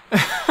glasses.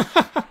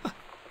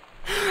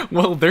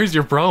 Well, there's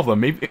your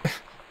problem. Maybe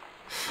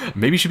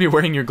you should be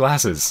wearing your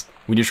glasses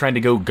when you're trying to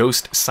go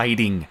ghost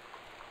sighting.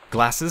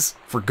 Glasses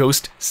for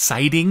ghost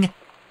sighting?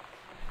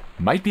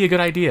 Might be a good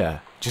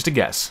idea. Just a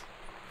guess.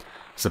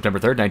 September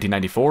 3rd,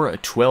 1994,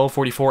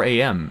 12:44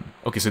 a.m.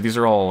 Okay, so these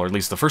are all, or at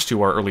least the first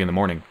two are early in the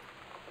morning.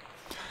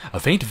 A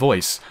faint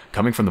voice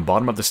coming from the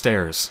bottom of the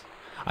stairs.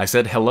 I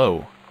said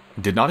hello.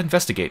 Did not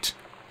investigate.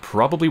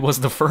 Probably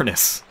was the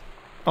furnace.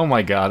 Oh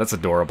my god, that's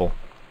adorable.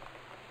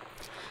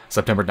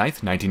 September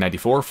 9th,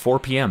 1994, 4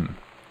 p.m.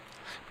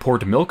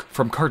 Poured milk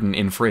from carton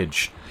in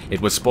fridge.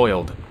 It was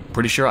spoiled.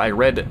 Pretty sure I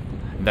read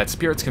that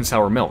spirits can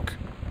sour milk.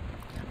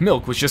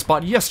 Milk was just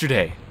bought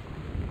yesterday.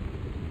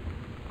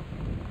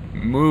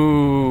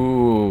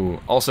 Moo.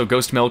 Also,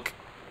 ghost milk.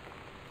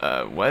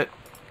 What?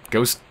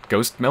 Ghost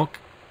milk?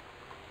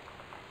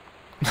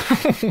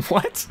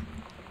 What?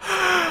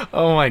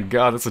 Oh my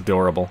god, that's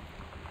adorable.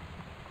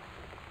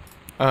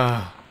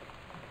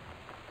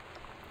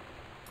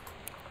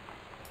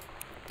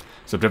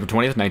 September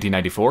 20th,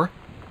 1994.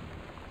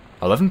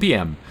 11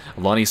 p.m.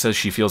 Lonnie says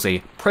she feels a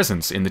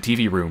presence in the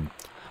TV room.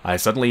 I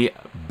suddenly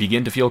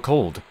begin to feel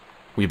cold.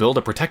 We build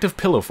a protective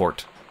pillow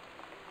fort.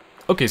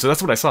 Okay, so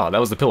that's what I saw.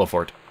 That was the pillow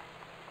fort.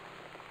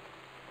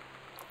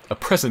 A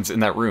presence in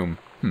that room.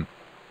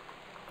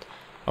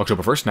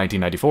 October 1st,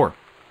 1994.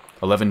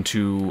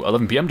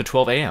 11 p.m. to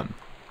 12 a.m.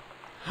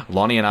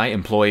 Lonnie and I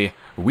employ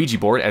Ouija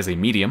board as a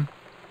medium.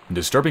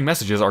 Disturbing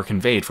messages are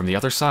conveyed from the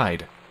other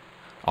side.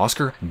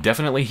 Oscar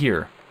definitely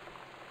here.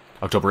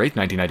 October 8th,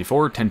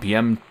 1994, 10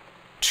 p.m.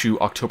 to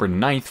October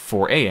 9th,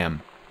 4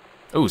 a.m.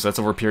 Oh, so that's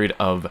over a period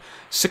of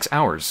 6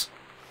 hours.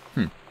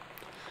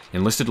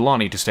 Enlisted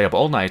Lonnie to stay up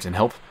all night and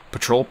help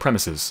patrol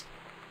premises.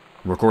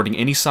 recording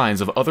any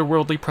signs of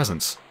otherworldly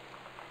presence.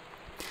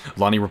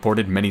 Lonnie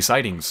reported many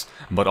sightings,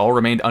 but all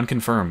remained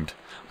unconfirmed.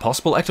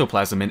 Possible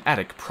ectoplasm in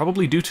attic,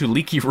 probably due to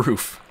leaky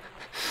roof.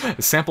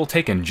 Sample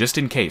taken just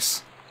in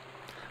case.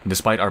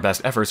 Despite our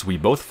best efforts, we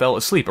both fell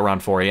asleep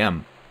around 4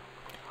 a.m.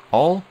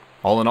 All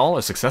in all,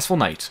 a successful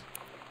night.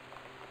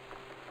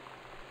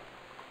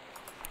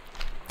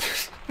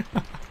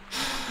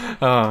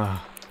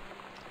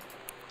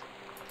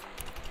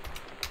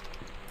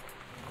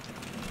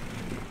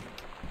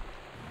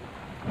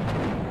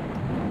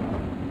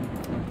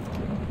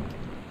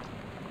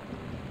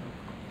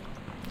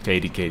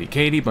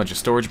 Katie, bunch of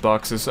storage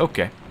boxes.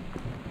 Okay.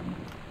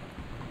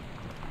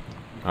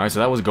 Alright, so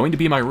that was going to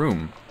be my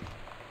room.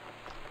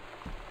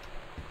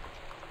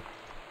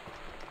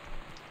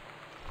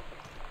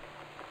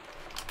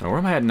 Now, where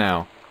am I at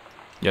now?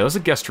 Yeah, those are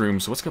guest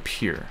rooms, so let's go up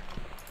here.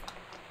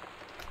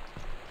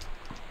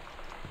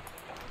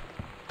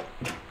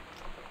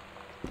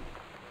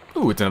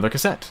 Ooh, it's another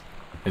cassette.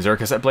 Is there a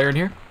cassette player in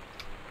here?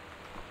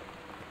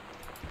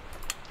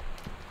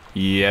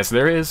 Yes,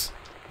 there is.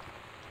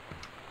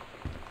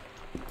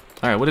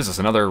 Alright, what is this?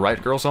 Another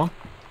Riot Girl song?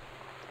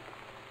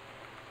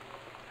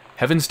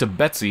 Heavens to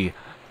Betsy,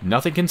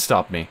 nothing can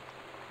stop me.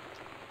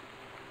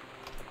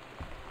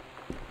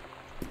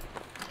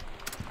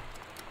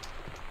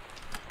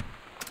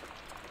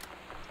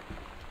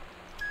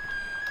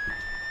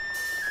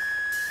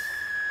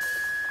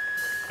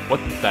 What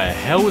the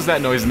hell was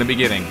that noise in the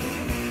beginning?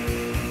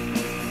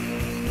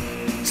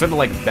 Sounded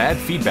like bad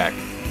feedback.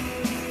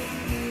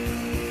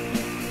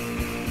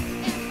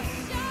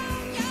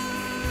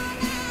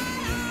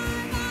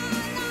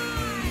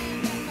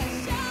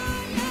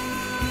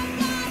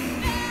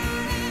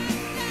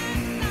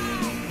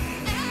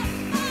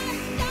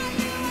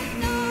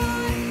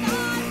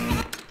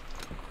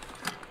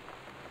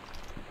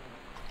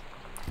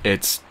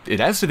 It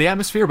adds to the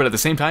atmosphere, but at the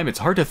same time, it's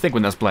hard to think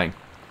when that's playing.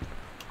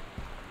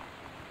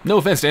 No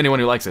offense to anyone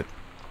who likes it.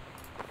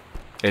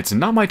 It's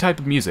not my type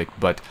of music,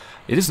 but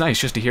it is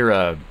nice just to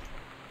hear,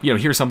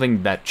 hear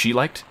something that she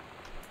liked.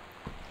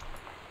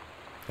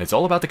 It's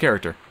all about the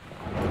character.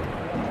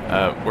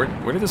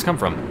 Where did this come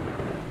from?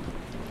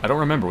 I don't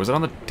remember. Was it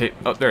on the tape?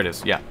 Oh, there it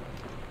is. Yeah.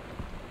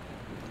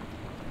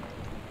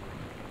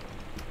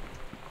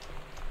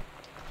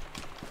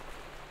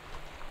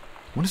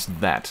 What is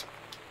that?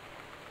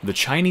 The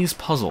Chinese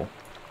puzzle.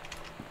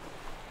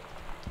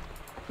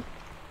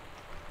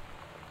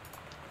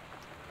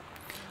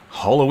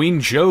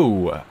 Halloween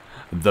Joe.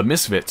 The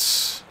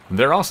Misfits.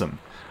 They're awesome.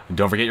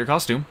 Don't forget your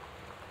costume.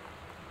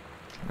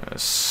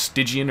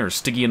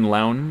 Stygian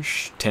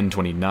Lounge.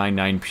 10:29,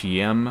 9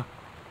 p.m.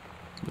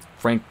 With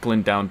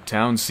Franklin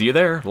downtown. See you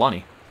there,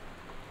 Lonnie.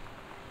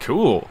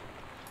 Cool.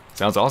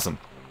 Sounds awesome.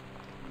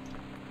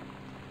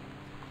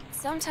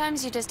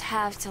 Sometimes you just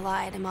have to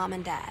lie to Mom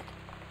and Dad.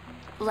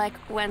 Like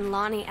when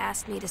Lonnie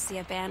asked me to see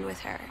a band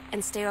with her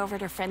and stay over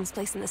at her friend's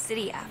place in the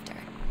city after.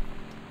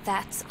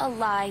 That's a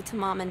lie to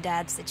Mom and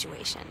Dad's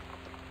situation.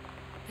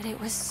 But it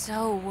was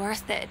so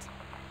worth it.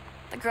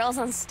 The girls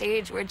on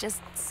stage were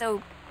just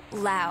so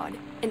loud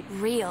and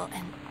real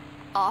and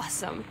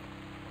awesome.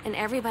 And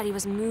everybody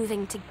was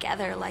moving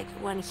together like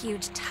one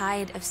huge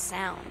tide of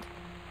sound.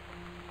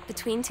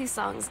 Between two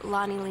songs,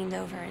 Lonnie leaned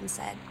over and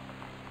said,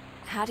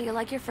 "How do you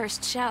like your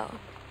first show?"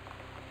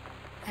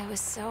 I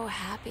was so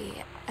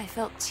happy. I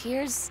felt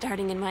tears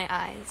starting in my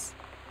eyes.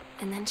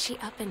 And then she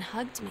up and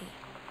hugged me.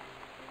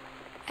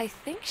 I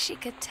think she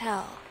could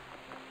tell.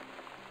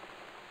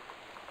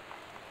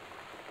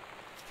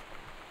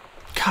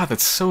 God,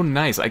 that's so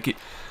nice. I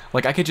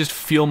could just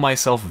feel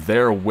myself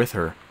there with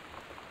her.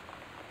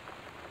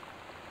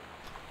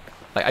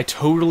 Like, I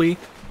totally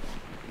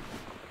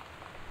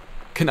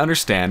can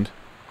understand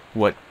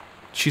what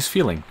she's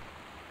feeling.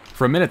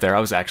 For a minute there, I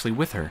was actually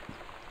with her.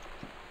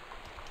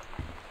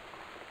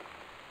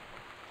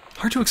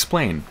 Hard to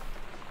explain.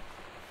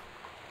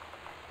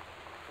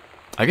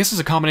 I guess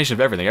it's a combination of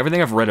everything. Everything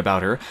I've read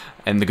about her,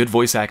 and the good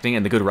voice acting,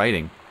 and the good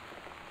writing.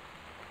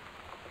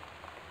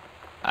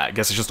 I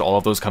guess it's just all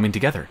of those coming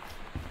together.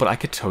 But I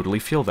could totally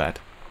feel that.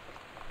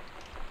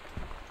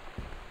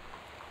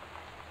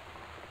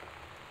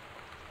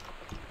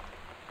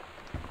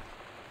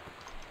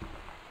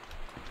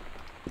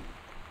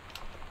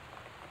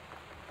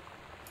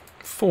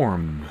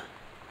 Form.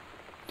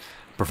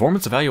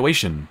 Performance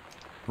evaluation.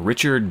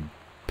 Richard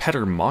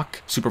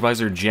Pettermock,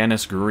 Supervisor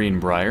Janice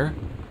Greenbriar.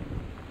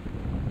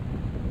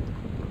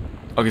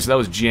 Okay, so that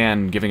was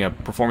Jan giving a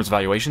performance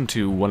evaluation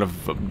to one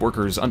of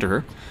workers under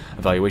her.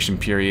 Evaluation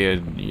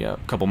period, yeah,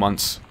 a couple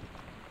months.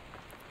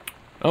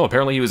 Oh,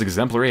 apparently he was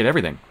exemplary at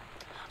everything.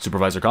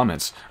 Supervisor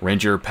comments.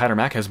 Ranger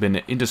Pattermack has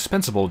been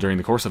indispensable during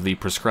the course of the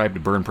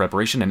prescribed burn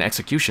preparation and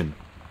execution.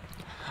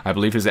 I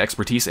believe his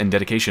expertise and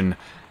dedication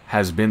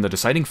has been the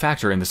deciding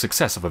factor in the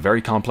success of a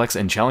very complex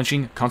and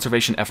challenging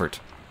conservation effort.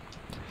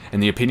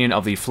 In the opinion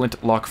of the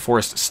Flintlock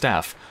Forest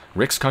staff,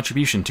 Rick's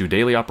contribution to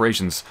daily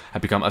operations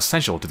have become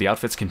essential to the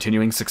outfit's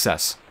continuing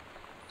success.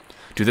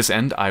 To this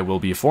end, I will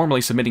be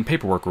formally submitting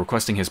paperwork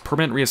requesting his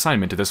permanent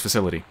reassignment to this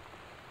facility.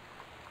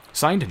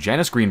 Signed,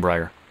 Janice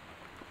Greenbriar,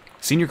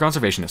 Senior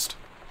Conservationist.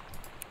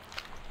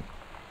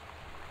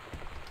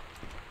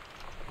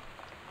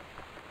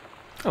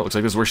 Oh, looks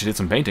like this is where she did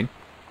some painting.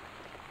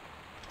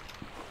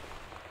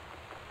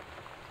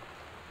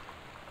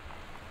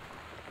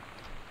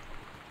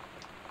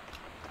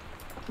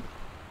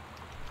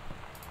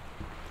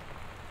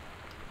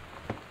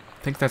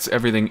 I think that's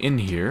everything in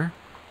here.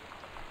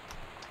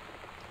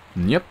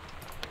 Yep.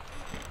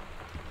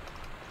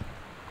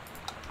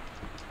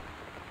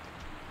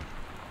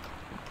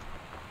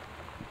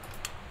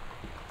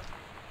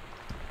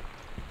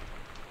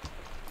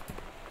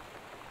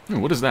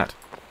 What is that?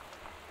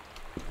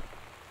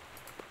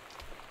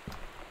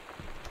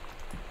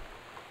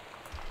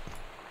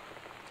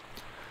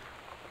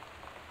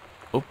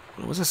 Oh,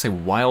 what does it say?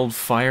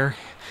 Wildfire?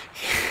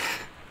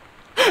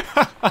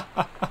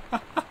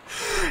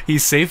 He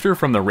saved her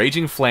from the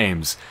raging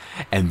flames,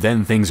 and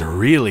then things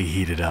really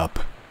heated up.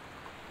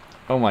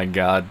 Oh my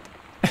god.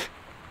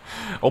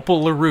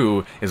 Opal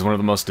LaRue is one of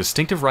the most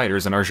distinctive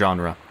writers in our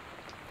genre.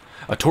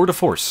 A tour de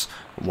force,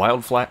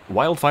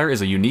 Wildfire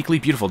is a uniquely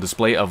beautiful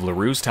display of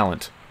LaRue's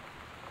talent.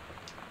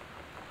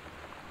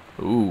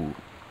 Ooh.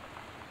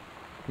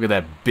 Look at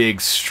that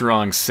big,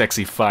 strong,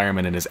 sexy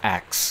fireman and his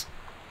axe.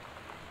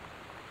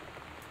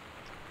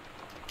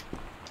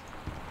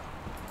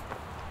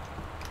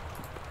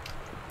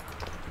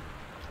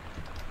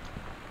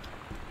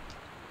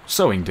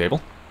 Sewing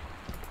table.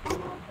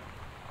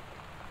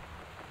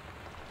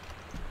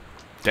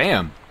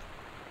 Damn.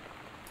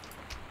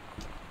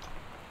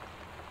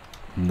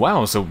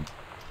 Wow, so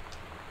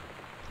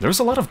there's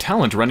a lot of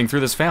talent running through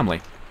this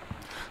family.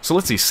 So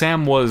let's see,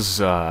 Sam was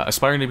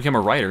aspiring to become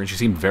a writer, and she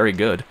seemed very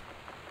good.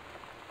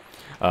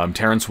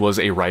 Terrence was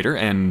a writer,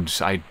 and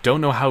I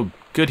don't know how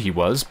good he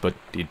was, but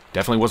he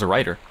definitely was a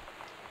writer.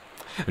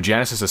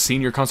 Janice is a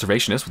senior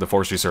conservationist with the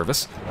Forestry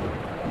Service.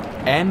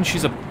 And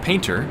she's a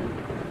painter.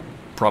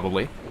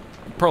 Probably.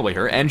 Probably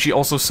her. And she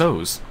also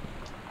sews.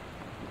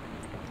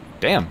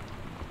 Damn.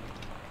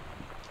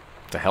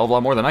 It's a hell of a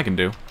lot more than I can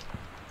do.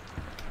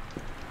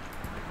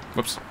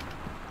 Whoops.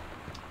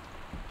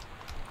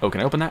 Oh,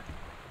 can I open that?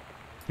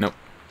 Nope.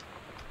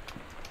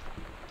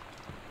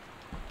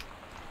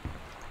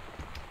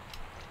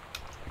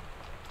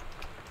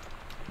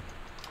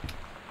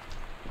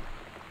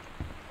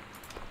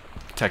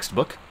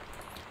 Textbook.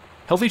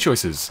 Healthy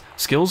Choices.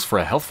 Skills for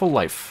a Healthful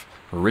Life.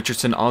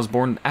 Richardson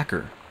Osborne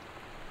Acker.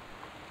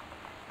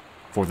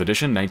 4th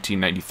edition,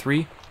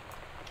 1993.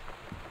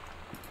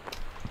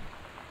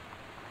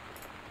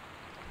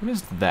 What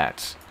is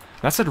that?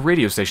 That's that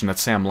radio station that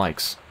Sam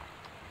likes.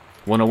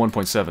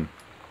 101.7.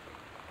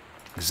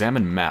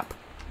 Examine map.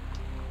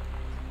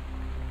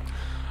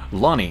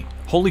 Lonnie,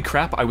 holy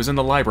crap, I was in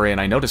the library and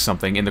I noticed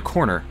something in the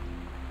corner.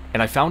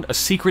 And I found a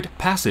secret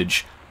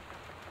passage.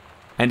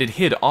 And it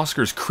hid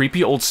Oscar's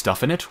creepy old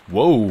stuff in it?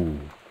 Whoa.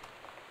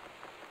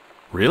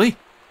 Really?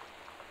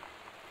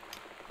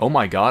 Oh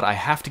my god, I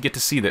have to get to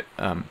see that.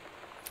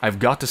 I've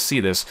got to see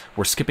this.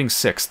 We're skipping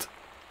 6th.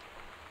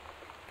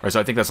 Alright, so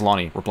I think that's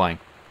Lonnie replying.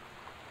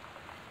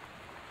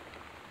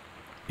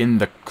 In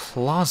the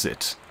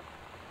closet.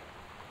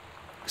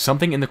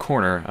 Something in the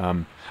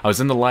corner. I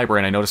was in the library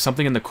and I noticed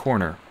something in the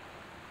corner.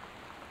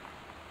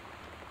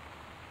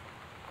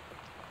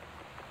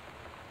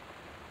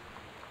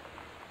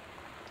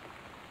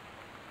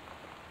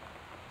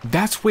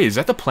 Wait, is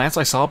that the plants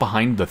I saw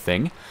behind the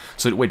thing?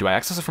 So, wait, do I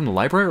access it from the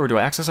library or do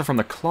I access it from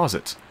the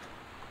closet?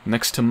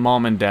 Next to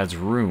Mom and Dad's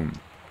room.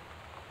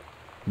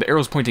 The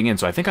arrow's pointing in,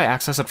 so I think I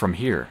access it from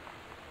here.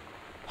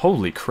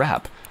 Holy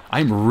crap.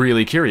 I'm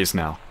really curious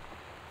now.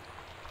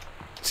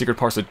 Secret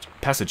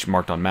passage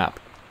marked on map.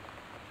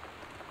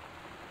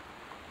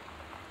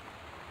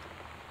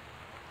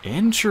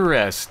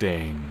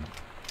 Interesting.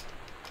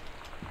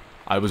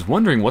 I was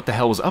wondering what the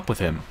hell was up with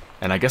him,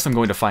 and I guess I'm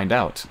going to find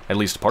out, at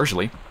least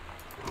partially.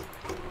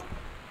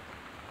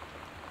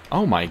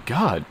 Oh my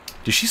god,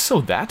 did she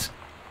sew that?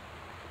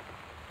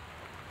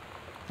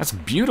 That's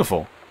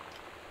beautiful.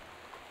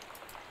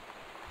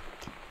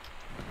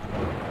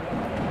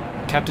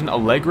 Captain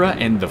Allegra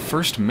and the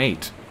First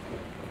Mate.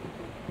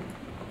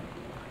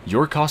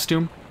 Your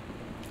costume,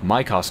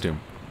 my costume.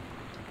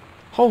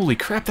 Holy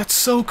crap, that's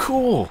so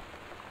cool!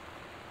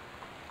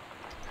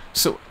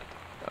 So,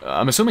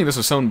 I'm assuming this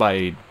was sewn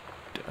by,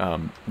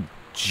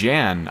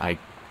 Jan. I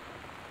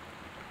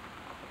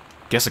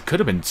guess it could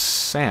have been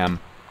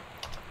Sam.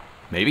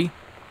 Maybe?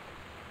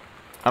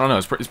 I don't know,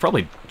 it's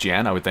probably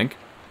Jan, I would think.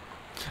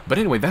 But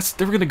anyway,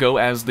 they were gonna go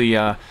as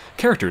the,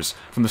 characters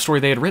from the story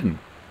they had written.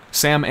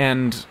 Sam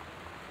and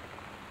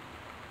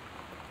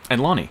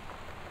Lonnie.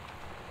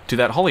 To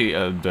that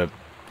the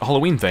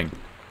Halloween thing.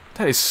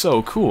 That is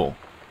so cool.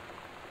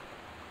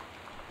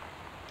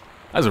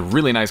 That's a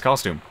really nice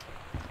costume.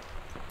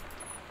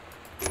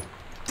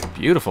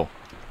 Beautiful.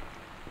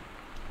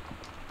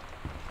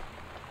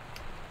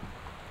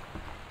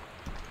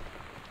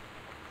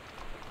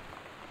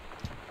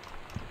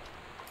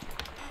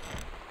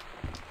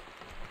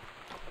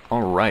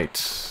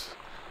 Alright.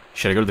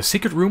 Should I go to the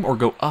secret room or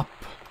go up?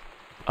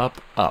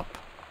 Up, up.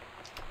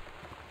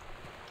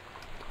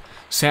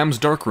 Sam's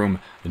darkroom.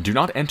 Do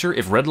not enter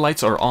if red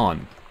lights are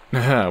on.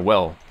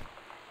 Well,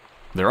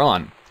 they're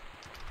on.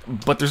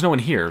 But there's no one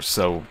here,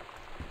 so...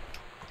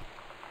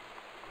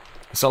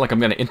 It's not like I'm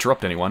going to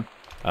interrupt anyone.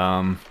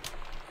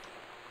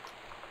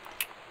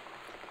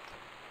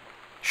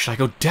 Should I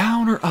go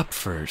down or up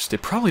first?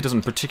 It probably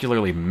doesn't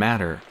particularly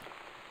matter.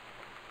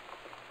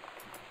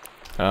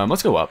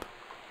 Let's go up.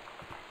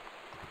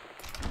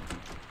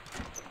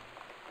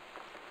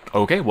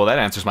 Okay, well that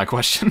answers my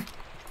question.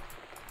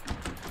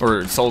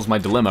 Or solves my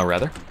dilemma,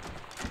 rather.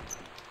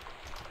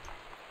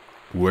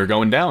 We're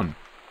going down.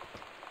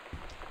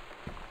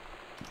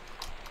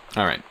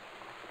 Alright.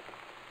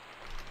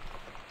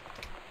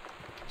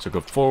 So go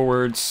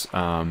forwards.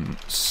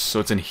 So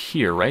it's in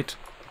here, right?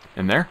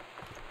 In there?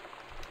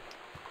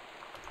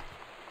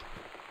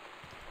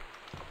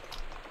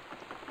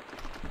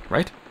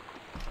 Right?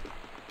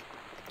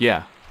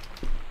 Yeah.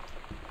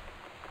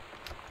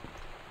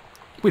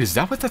 Wait, is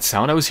that what that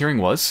sound I was hearing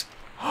was?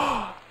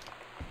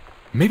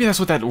 Maybe that's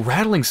what that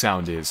rattling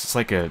sound is. It's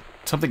like a...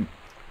 something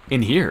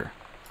in here.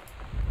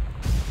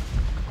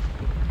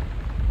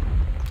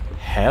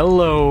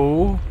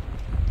 Hello?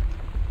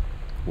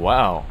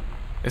 Wow.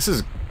 This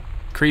is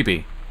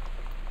creepy.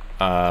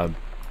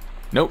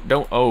 Nope,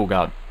 don't... Oh,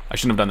 God. I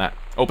shouldn't have done that.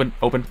 Open,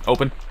 open,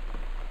 open.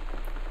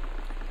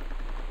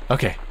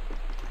 Okay.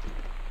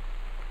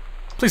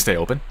 Please stay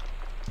open.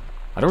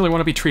 I don't really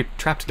want to be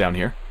trapped down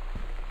here.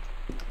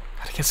 God,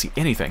 I can't see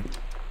anything.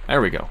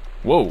 There we go.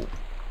 Whoa.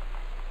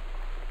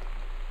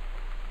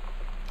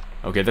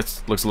 Okay,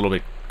 that looks a little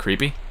bit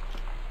creepy.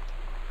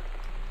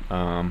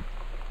 Alright,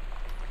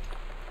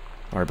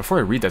 before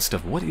I read that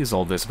stuff, what is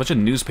all this? A bunch of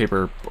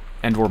newspaper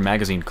and/or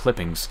magazine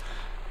clippings.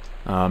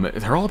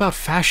 They're all about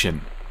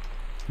fashion.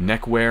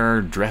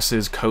 Neckwear,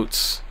 dresses,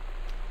 coats,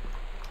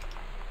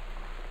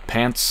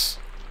 pants.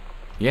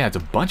 Yeah, it's a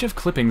bunch of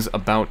clippings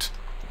about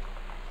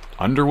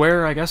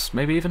underwear, I guess,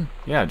 maybe even?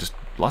 Yeah, just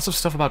lots of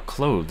stuff about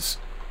clothes.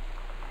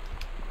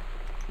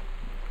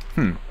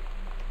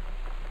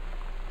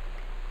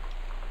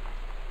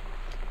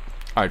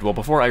 Alright, well,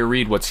 before I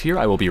read what's here,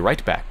 I will be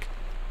right back.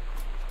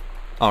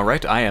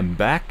 Alright, I am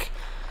back.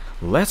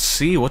 Let's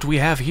see what we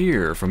have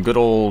here from good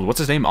old... What's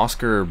his name?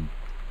 Oscar...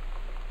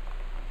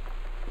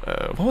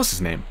 what was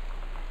his name?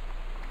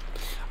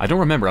 I don't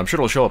remember. I'm sure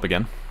it'll show up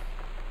again.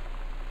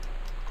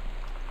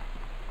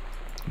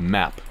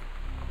 Map.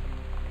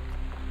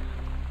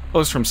 Oh,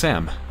 it's from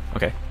Sam.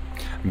 Okay.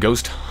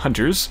 Ghost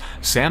Hunters,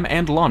 Sam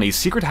and Lonnie's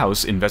secret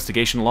house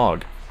investigation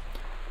log.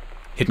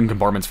 Hidden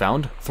compartments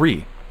found,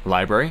 3.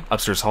 Library,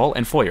 upstairs hall,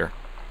 and foyer.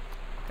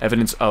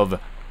 Evidence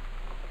of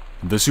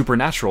the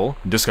supernatural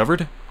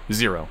discovered,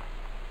 0.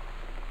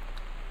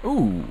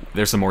 Ooh,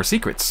 there's some more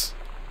secrets.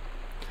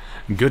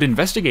 Good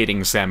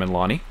investigating, Sam and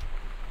Lonnie.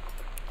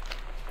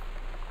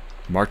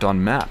 Marked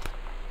on map.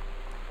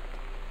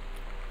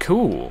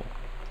 Cool.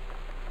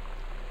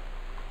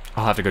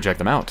 I'll have to go check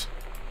them out.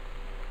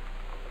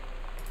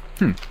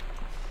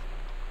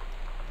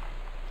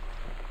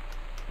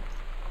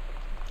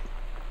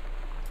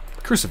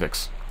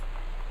 Crucifix.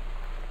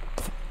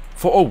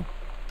 Oh,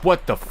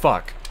 what the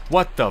fuck?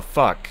 What the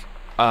fuck?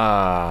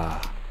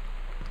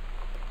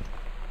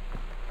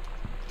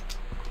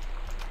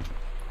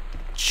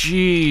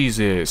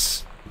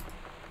 Jesus.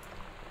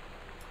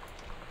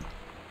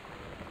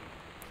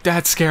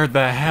 That scared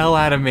the hell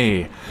out of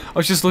me. I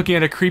was just looking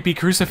at a creepy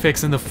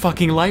crucifix and the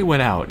fucking light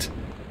went out.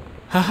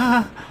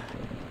 Haha.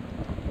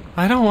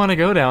 I don't want to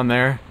go down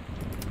there.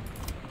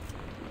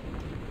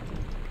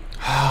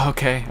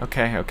 Okay.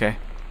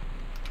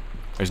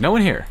 There's no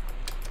one here.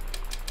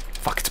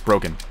 Fuck, it's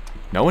broken.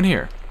 No one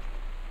here.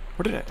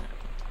 Where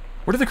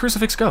did the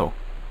crucifix go?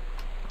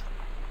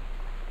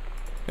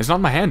 It's not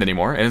in my hand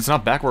anymore, and it's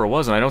not back where it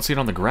was, and I don't see it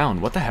on the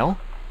ground. What the hell?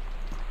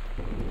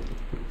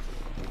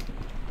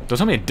 Don't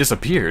tell me it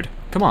disappeared.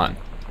 Come on.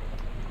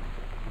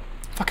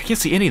 Fuck, I can't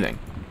see anything.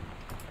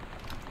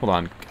 Hold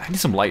on. I need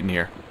some light in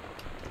here.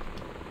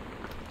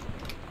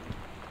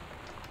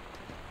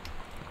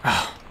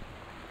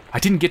 I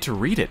didn't get to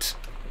read it.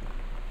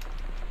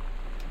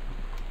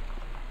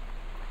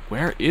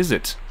 Where is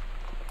it?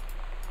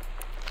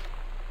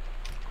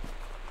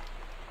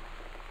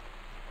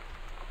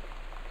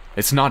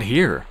 It's not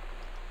here.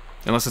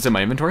 Unless it's in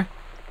my inventory?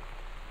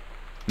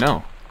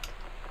 No.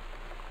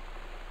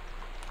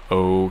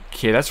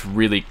 Okay, that's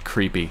really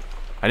creepy.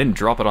 I didn't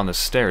drop it on the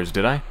stairs,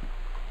 did I?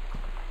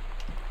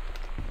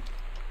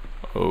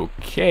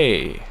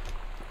 Okay.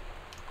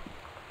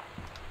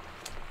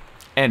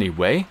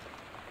 Anyway,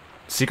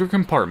 secret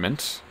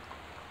compartment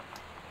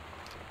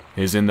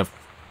is in the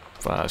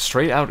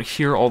straight out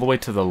here all the way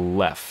to the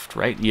left,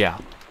 right? Yeah.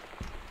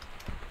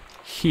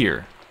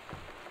 Here.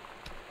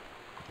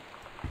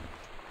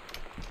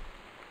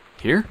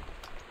 Here?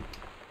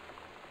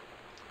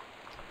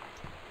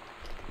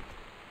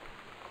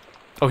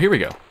 Oh, here we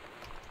go.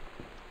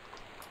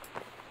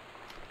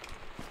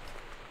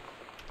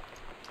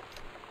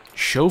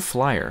 Show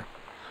flyer.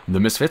 The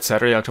Misfits,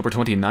 Saturday, October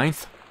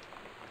 29th.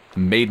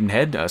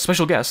 Maidenhead,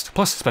 special guest,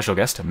 plus special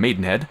guest,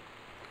 Maidenhead.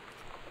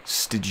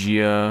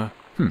 Stygia...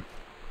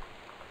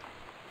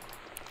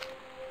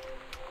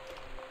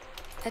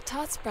 At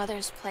Todd's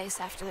brother's place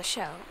after the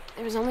show,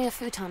 there was only a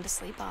futon to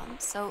sleep on,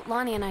 so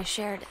Lonnie and I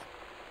shared it.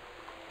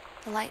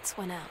 The lights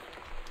went out.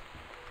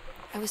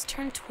 I was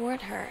turned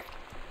toward her.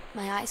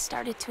 My eyes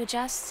started to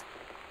adjust,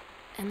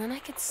 and then I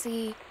could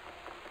see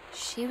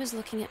she was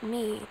looking at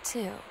me,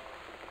 too.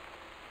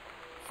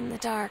 In the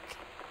dark,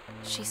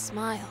 she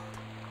smiled.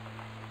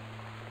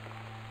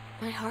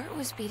 My heart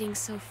was beating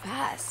so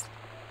fast.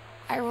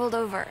 I rolled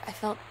over. I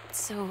felt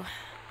so,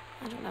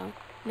 I don't know,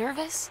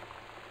 nervous?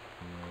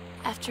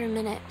 After a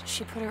minute,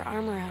 she put her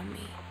arm around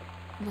me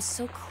and was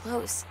so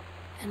close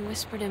and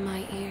whispered in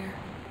my ear,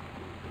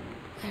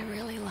 "I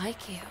really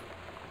like you."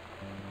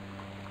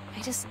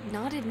 I just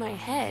nodded my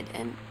head,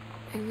 and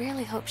I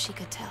really hope she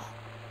could tell.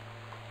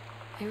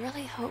 I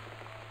really hope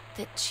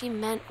that she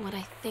meant what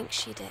I think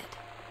she did.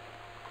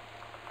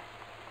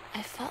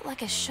 I felt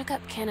like a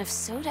shook-up can of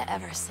soda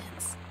ever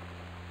since.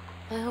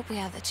 I hope we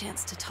have the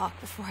chance to talk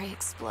before I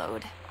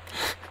explode.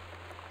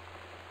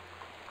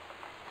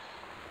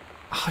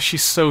 Oh,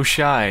 she's so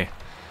shy.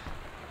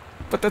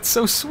 But that's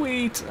so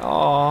sweet.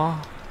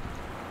 Aww.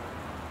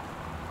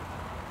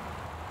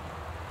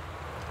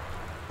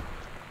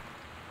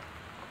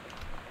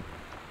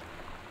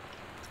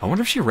 I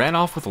wonder if she ran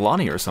off with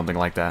Lonnie or something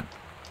like that.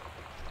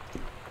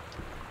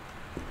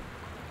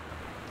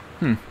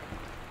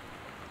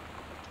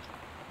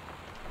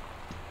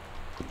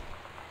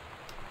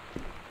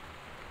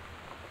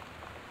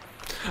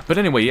 But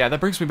anyway, yeah, that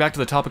brings me back to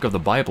the topic of the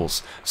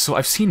Bibles. So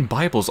I've seen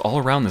Bibles all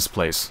around this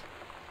place.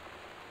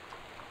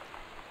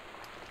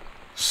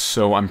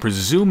 So I'm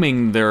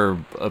presuming they're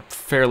a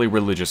fairly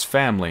religious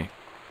family.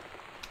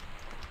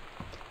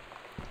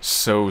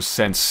 So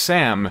since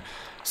Sam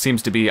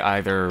seems to be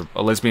either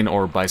a lesbian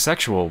or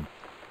bisexual,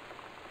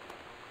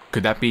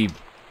 could that be...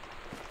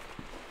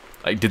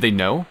 like, did they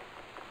know?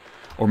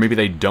 Or maybe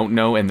they don't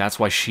know, and that's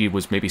why she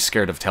was maybe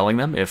scared of telling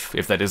them, if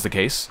that is the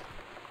case,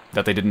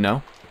 that they didn't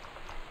know?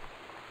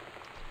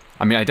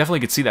 I mean, I definitely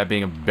could see that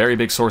being a very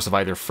big source of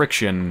either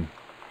friction,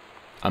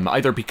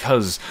 either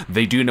because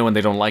they do know and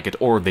they don't like it,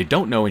 or they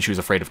don't know and she was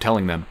afraid of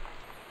telling them.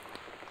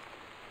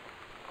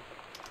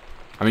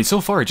 I mean,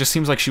 so far it just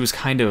seems like she was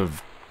kind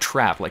of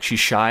trapped, like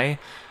she's shy.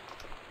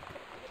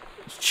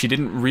 She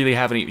didn't really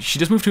have any... She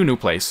just moved to a new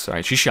place,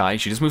 alright? She's shy,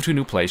 she just moved to a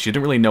new place, she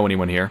didn't really know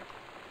anyone here.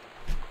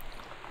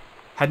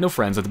 Had no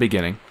friends at the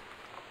beginning.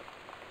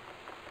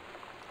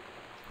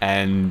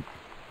 And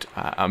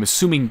I'm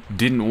assuming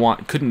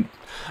couldn't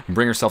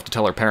bring herself to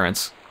tell her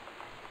parents.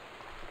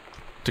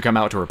 To come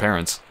out to her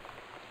parents.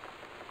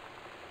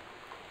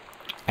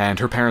 And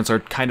her parents are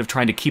kind of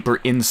trying to keep her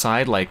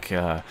inside, like,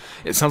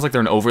 it sounds like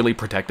they're an overly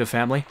protective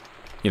family.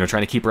 You know,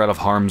 trying to keep her out of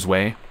harm's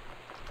way.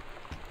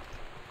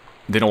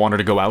 They don't want her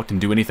to go out and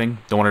do anything.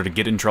 Don't want her to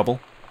get in trouble.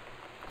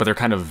 But they're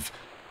kind of...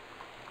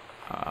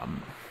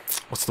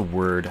 what's the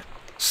word?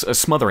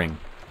 Smothering.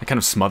 They're kind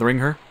of smothering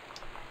her.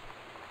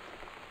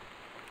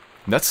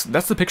 That's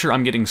the picture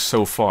I'm getting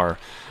so far.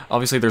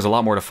 Obviously, there's a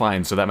lot more to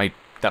find, so that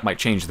might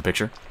change the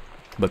picture.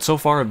 But so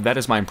far, that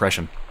is my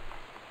impression.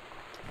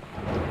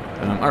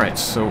 Alright,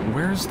 so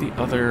where's the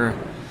other...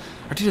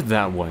 I already did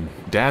that one.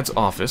 Dad's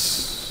office.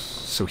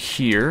 So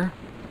here.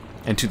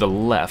 And to the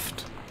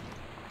left.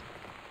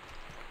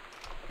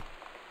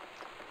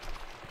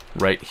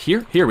 Right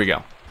here? Here we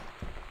go.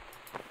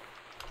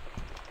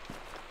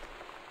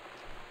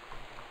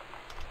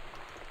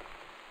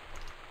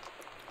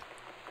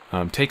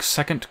 Take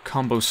second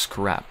combo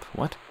scrap.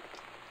 What?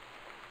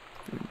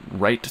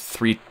 Right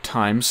 3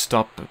 times.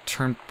 Stop.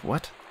 Turn.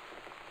 What?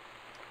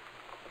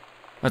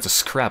 That's a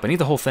scrap. I need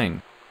the whole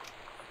thing.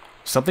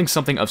 Something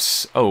something of...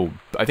 Oh,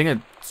 I think it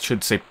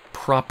should say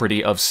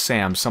property of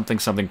Sam. Something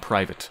something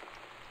private.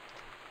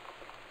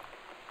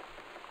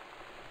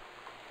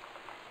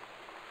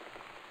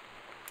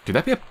 Could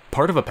that be a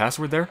part of a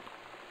password there?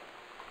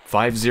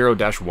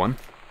 50-1?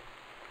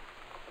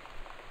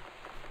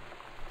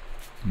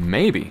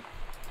 Maybe.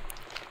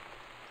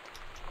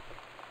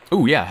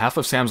 Ooh, yeah, half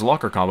of Sam's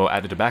locker combo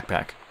added to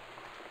backpack.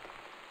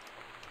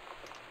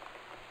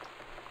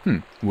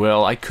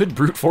 Well, I could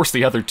brute force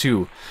the other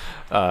two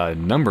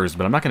numbers,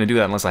 but I'm not going to do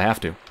that unless I have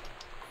to.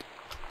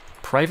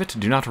 Private,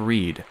 do not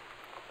read.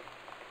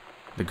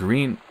 The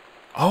green...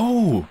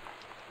 Oh!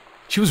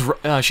 She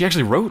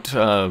actually wrote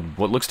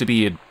what looks to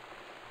be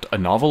a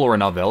novel or a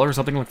novella or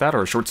something like that,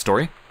 or a short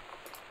story.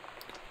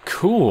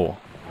 Cool.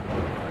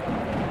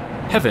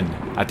 Heaven,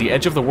 at the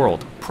edge of the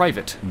world.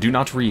 Private, do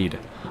not read.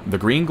 The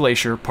Green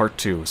Glacier, Part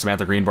 2.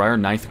 Samantha Greenbriar,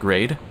 9th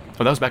grade.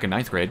 Oh, that was back in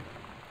 9th grade.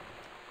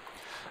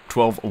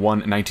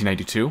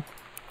 12/1/1992.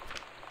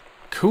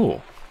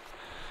 Cool.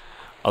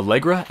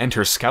 Allegra and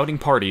her scouting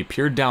party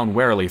peered down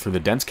warily through the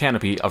dense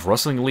canopy of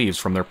rustling leaves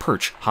from their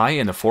perch high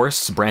in the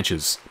forest's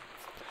branches.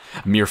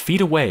 Mere feet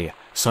away,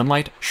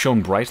 sunlight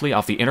shone brightly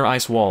off the inner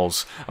ice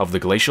walls of the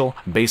glacial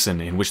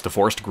basin in which the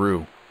forest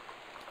grew.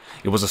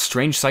 It was a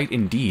strange sight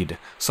indeed,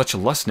 such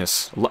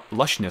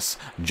lushness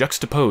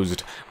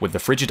juxtaposed with the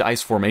frigid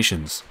ice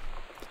formations.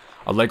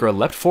 Allegra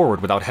leapt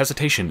forward without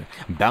hesitation,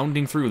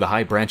 bounding through the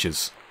high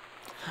branches.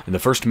 The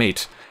first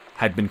mate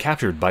had been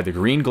captured by the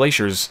Green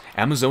Glacier's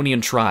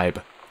Amazonian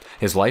tribe,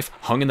 His life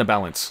hung in the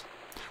balance.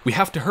 "We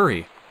have to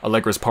hurry."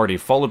 Allegra's party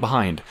followed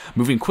behind,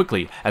 moving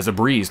quickly as a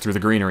breeze through the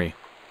greenery.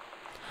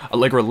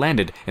 Allegra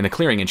landed in the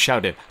clearing and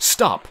shouted,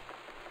 "Stop!"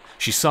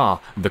 She saw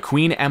the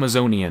Queen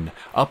Amazonian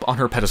up on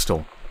her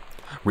pedestal,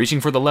 reaching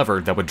for the lever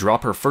that would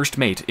drop her first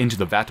mate into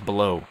the vat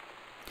below.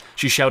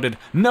 She shouted,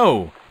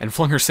 "No!" and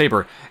flung her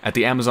saber at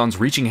the Amazon's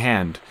reaching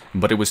hand,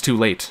 but it was too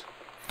late.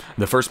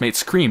 The first mate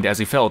screamed as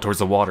he fell towards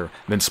the water,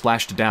 then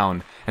splashed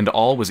down, and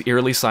all was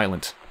eerily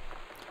silent.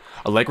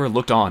 Allegra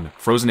looked on,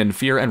 frozen in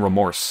fear and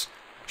remorse.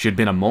 She had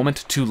been a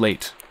moment too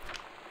late.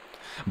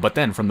 But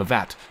then, from the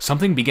vat,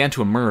 something began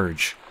to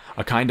emerge,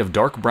 a kind of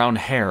dark brown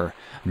hair,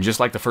 just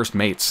like the first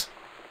mate's.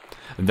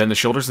 Then the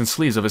shoulders and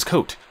sleeves of his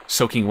coat,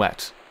 soaking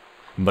wet.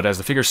 But as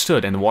the figure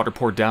stood and the water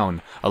poured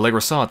down,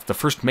 Allegra saw that the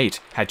first mate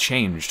had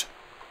changed.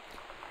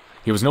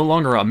 He was no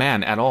longer a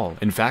man at all.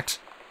 In fact,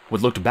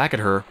 what looked back at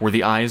her were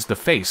the eyes, the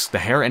face, the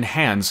hair and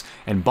hands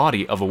and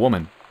body of a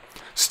woman.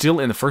 Still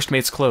in the first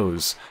mate's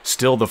clothes,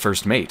 still the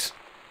first mate.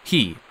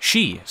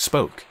 She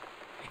spoke,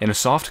 in a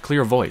soft,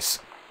 clear voice.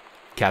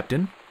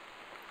 "Captain?"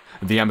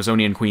 The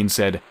Amazonian queen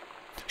said,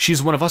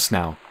 "She's one of us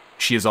now.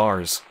 She is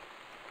ours."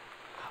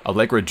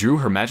 Allegra drew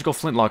her magical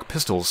flintlock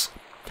pistols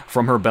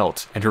from her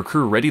belt, and her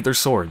crew readied their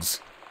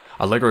swords.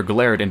 Allegra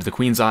glared into the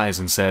queen's eyes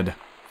and said,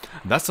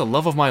 "That's the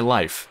love of my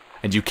life,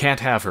 and you can't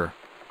have her."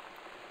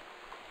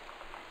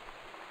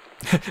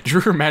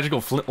 Drew her magical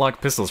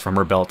flintlock pistols from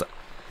her belt.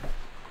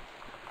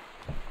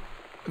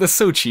 That's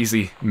so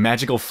cheesy.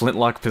 Magical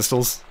flintlock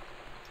pistols.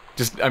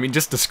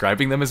 Just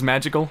describing them as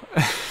magical.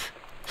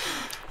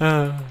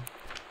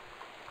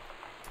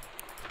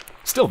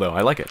 Still, though,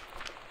 I like it.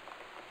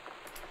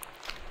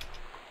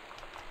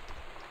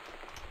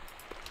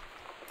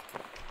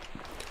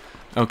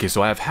 Okay,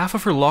 so I have half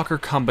of her locker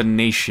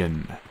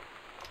combination.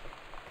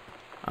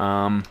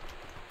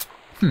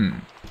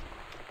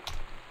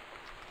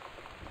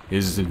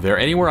 Is there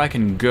anywhere I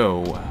can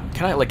go?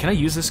 Can I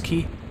use this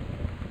key?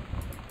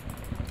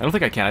 I don't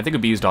think I can. I think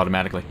it'd be used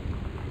automatically.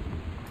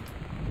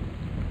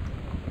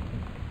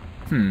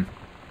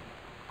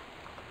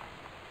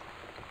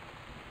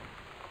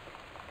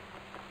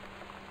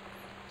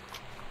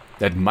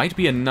 That might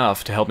be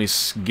enough to help me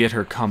get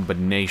her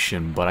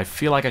combination, but I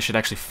feel like I should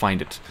actually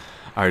find it.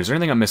 Alright, is there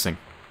anything I'm missing?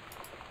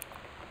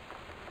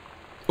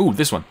 Ooh,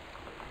 this one.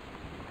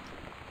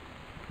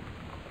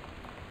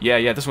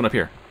 Yeah, this one up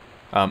here.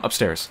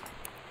 Upstairs.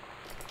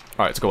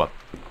 Alright, let's go up.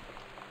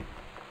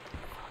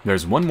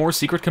 There's one more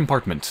secret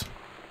compartment.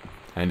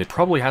 And it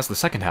probably has the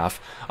second half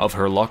of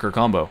her locker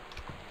combo.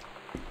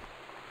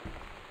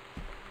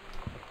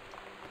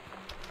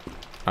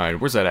 Alright,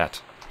 where's that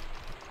at?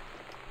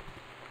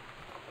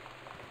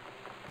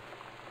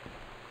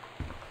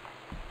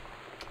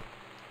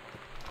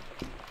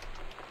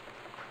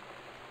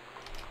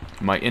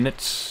 Am I in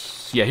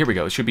it? Yeah, here we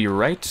go. It should be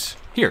right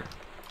here.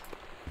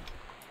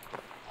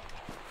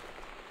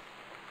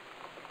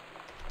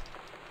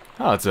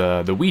 Oh, it's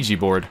the Ouija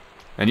board.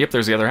 And yep,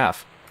 there's the other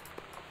half.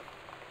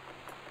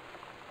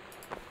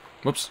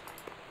 Whoops.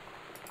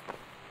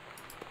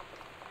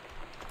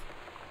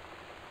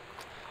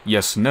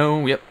 Yes,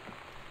 no, yep.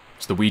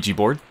 It's the Ouija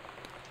board.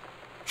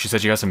 She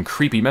said she got some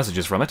creepy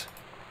messages from it.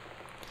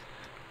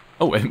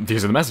 Oh, and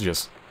these are the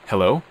messages.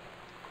 Hello?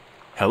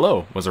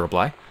 Hello, was the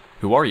reply.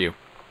 Who are you?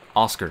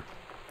 Oscar.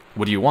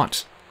 What do you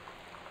want?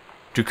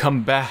 To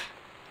come back.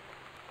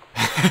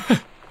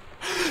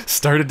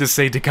 Started to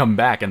say to come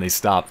back and they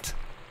stopped.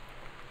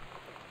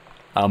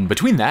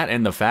 Between that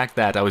and the fact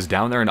that I was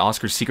down there in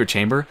Oscar's secret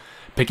chamber,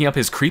 picking up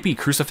his creepy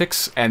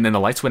crucifix, and then the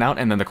lights went out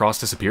and then the cross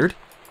disappeared.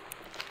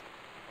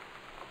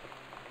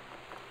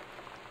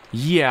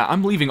 Yeah,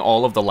 I'm leaving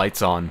all of the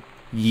lights on.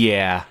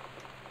 Yeah.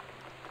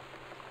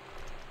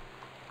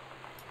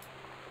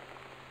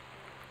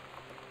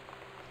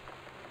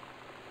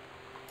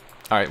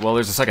 Alright, well,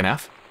 there's the second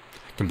half.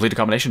 Complete a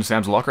combination of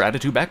Sam's locker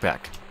added to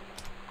backpack.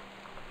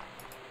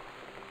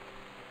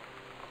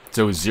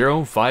 So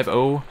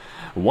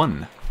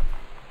 0501.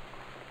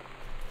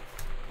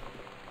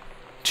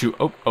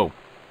 Oh.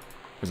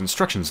 There's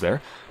instructions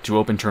there. To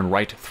open, turn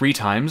right 3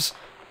 times.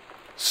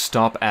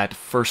 Stop at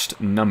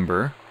first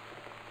number.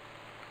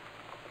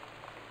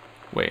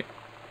 Wait.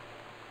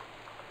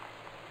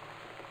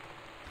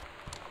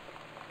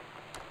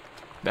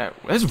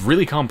 That's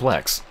really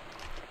complex.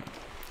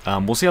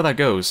 We'll see how that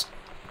goes.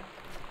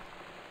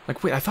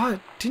 Like, wait, I thought...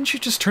 Didn't you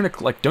just turn it...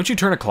 Like, don't you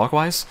turn it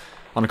clockwise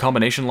on a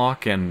combination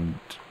lock and...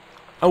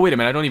 Oh, wait a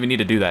minute, I don't even need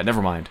to do that.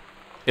 Never mind.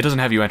 It doesn't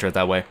have you enter it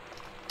that way.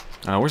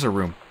 Where's our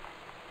room?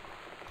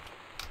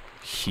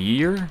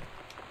 Here?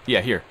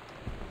 Yeah, here.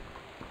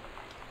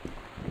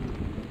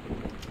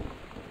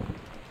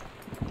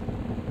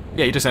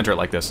 Yeah, you just enter it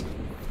like this.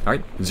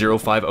 Alright,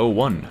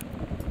 0501.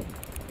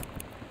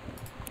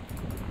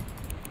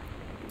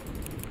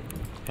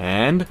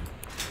 And...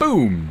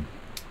 boom!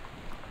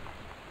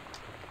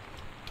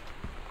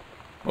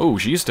 Oh,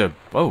 she used to...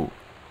 Oh.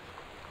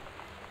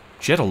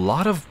 She had a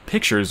lot of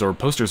pictures or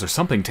posters or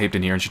something taped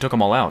in here, and she took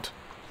them all out.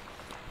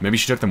 Maybe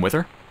she took them with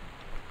her?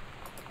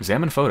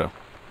 Examine photo.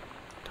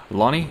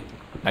 Lonnie,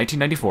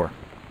 1994.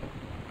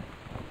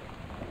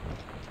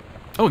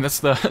 Oh, and that's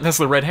the that's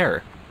the red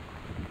hair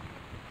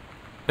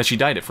that she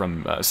dyed it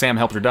from. Sam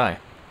helped her dye.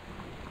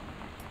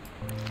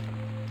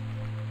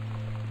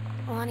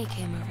 Lonnie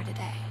came over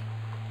today,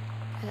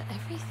 but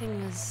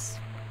everything was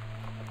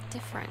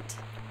different.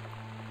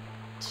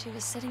 She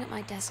was sitting at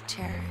my desk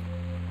chair,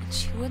 and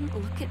she wouldn't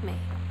look at me.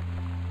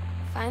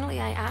 Finally,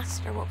 I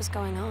asked her what was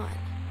going on.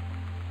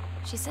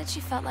 She said she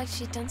felt like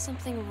she'd done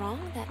something wrong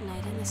that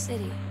night in the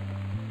city.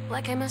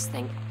 Like I must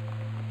think...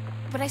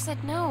 But I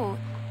said no.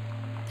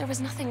 There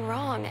was nothing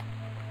wrong.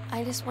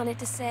 I just wanted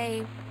to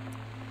say...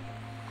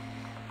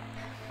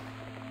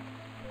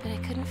 But I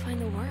couldn't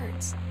find the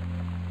words.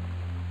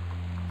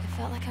 I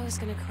felt like I was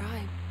gonna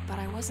cry, but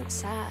I wasn't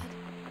sad.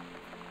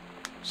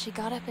 She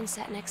got up and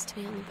sat next to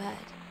me on the bed.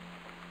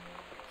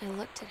 I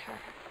looked at her.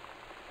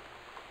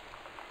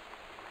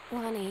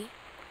 Lonnie,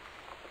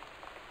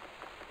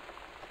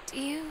 do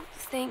you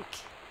think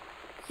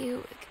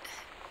you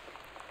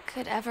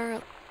could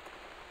ever...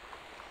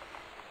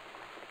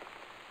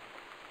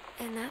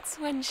 And that's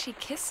when she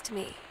kissed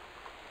me.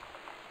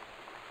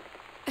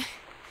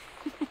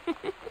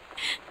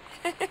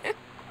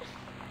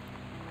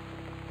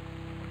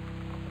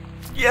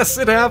 Yes,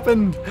 it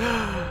happened!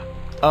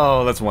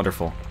 Oh, that's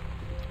wonderful.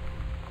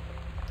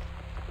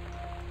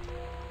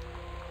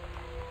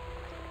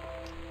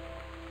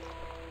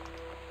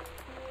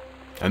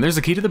 And there's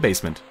the key to the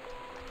basement.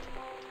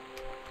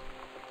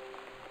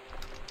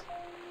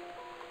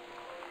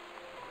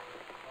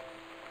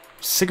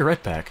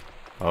 Cigarette pack.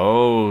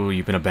 Oh,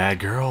 you've been a bad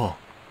girl.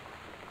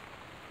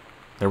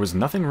 There was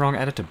nothing wrong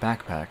added to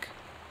backpack.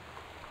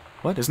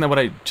 What? Isn't that what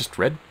I just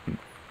read?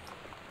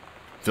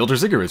 Filter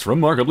cigarettes,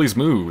 remarkably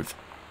smooth.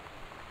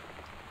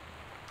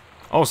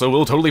 Also,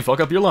 will totally fuck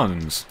up your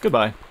lungs.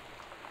 Goodbye.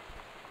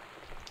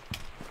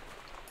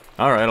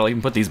 Alright, I'll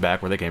even put these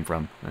back where they came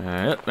from.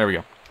 There we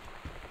go.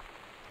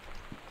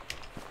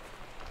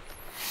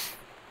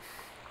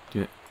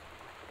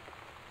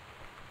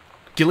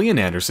 Gillian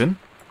Anderson?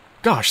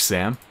 Gosh,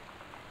 Sam.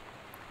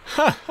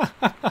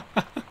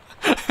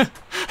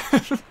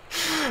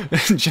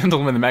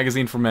 Gentleman, the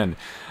magazine for men.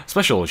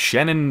 Special,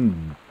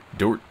 Shannon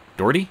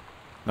Doherty?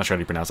 Not sure how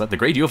to pronounce that. The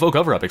Great UFO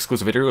Cover-Up,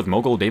 exclusive interview with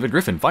mogul David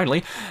Griffin.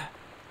 Finally,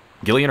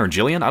 Gillian or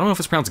Jillian? I don't know if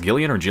it's pronounced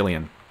Gillian or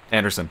Jillian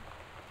Anderson.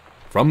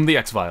 From the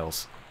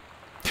X-Files.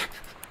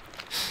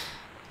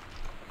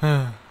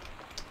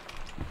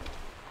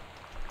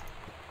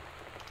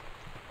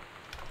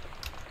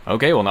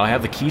 Okay, well now I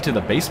have the key to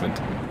the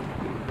basement.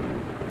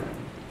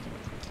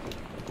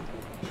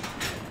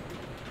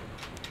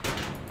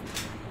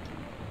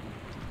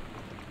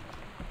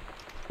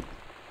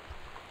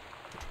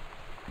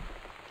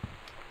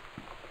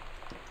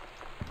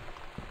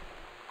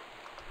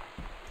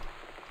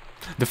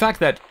 The fact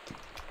that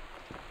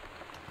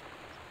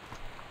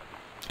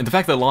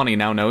Lonnie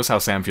now knows how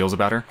Sam feels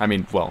about her. I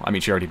mean, well, I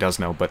mean, she already does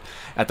know, but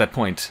at that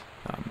point,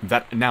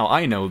 that now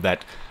I know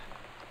that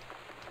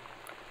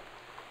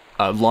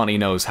Lonnie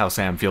knows how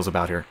Sam feels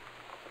about her.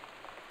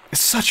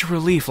 It's such a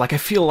relief. Like, I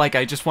feel like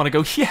I just want to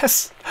go,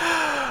 yes!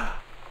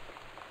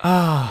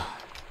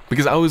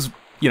 Because I was,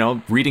 you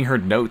know, reading her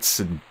notes,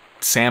 and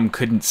Sam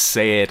couldn't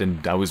say it,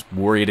 and I was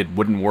worried it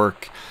wouldn't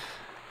work.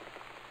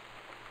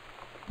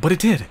 But it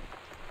did.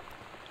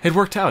 It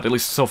worked out, at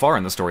least so far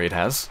in the story it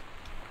has.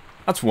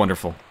 That's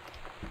wonderful.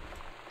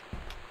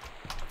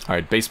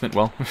 Alright, basement,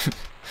 well,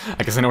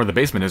 I guess I know where the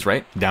basement is,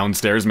 right?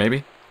 Downstairs,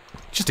 maybe?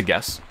 Just a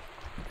guess.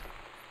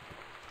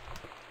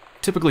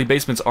 Typically,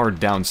 basements are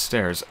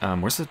downstairs.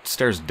 Where's the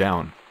stairs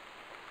down?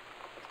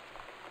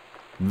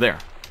 There.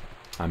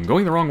 I'm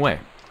going the wrong way.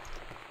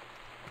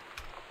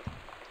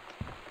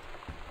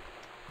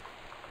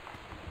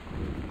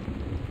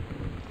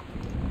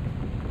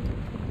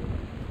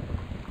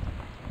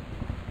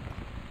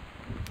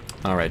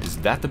 Alright, is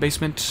that the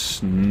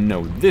basement?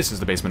 No, this is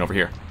the basement over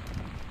here.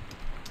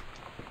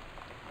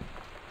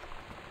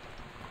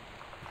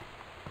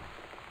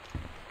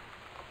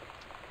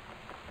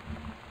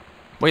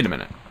 Wait a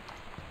minute.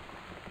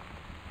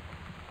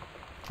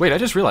 Wait, I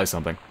just realized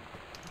something.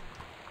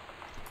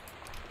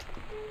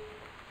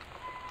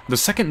 The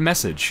second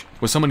message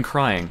was someone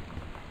crying.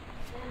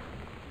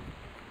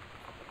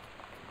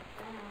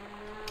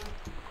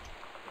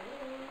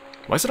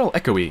 Why is it all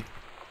echoey?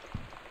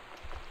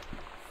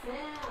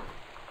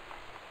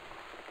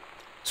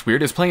 It's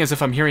weird. It's playing as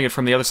if I'm hearing it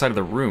from the other side of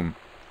the room.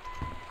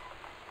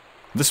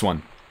 This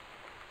one.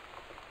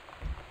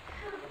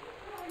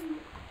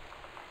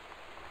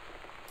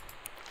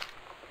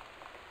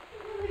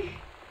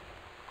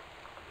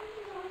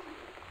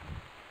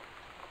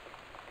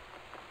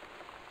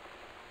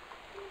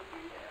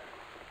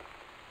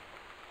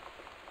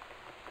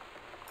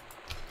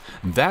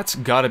 That's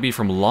gotta be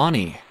from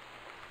Lonnie.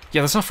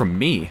 Yeah, that's not from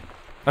me.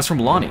 That's from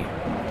Lonnie.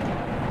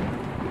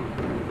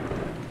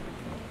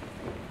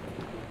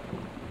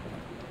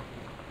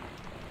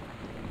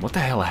 What the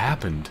hell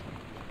happened?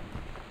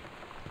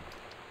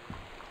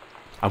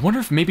 I wonder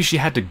if maybe she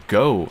had to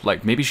go.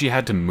 Like, maybe she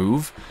had to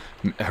move.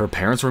 Her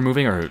parents were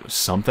moving or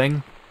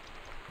something.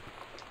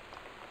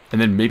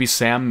 And then maybe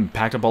Sam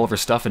packed up all of her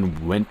stuff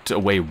and went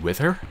away with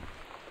her?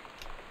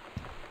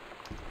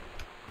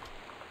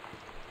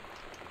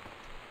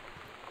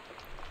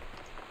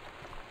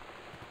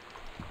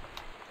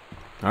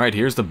 Alright,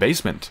 here's the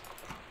basement.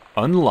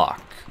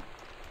 Unlock.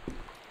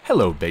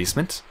 Hello,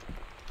 basement.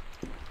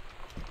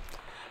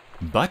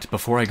 But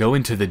before I go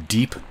into the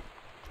deep,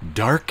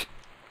 dark,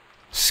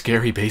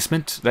 scary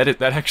basement,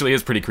 that actually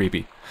is pretty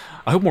creepy.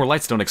 I hope more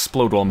lights don't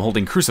explode while I'm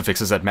holding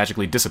crucifixes that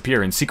magically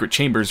disappear in secret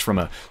chambers from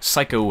a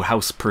psycho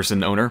house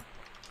person owner.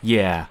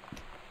 Yeah.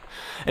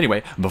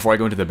 Anyway, before I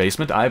go into the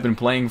basement, I've been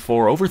playing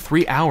for over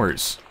 3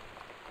 hours.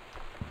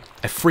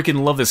 I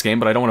freaking love this game,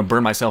 but I don't want to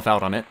burn myself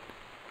out on it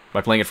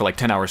by playing it for like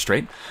 10 hours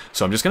straight,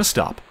 so I'm just gonna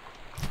stop.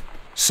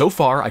 So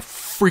far, I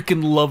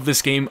freaking love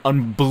this game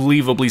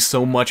unbelievably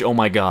so much, oh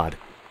my god.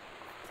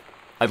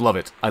 I love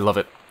it, I love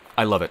it,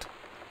 I love it.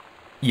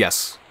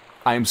 Yes,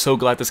 I am so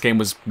glad this game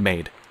was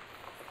made.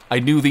 I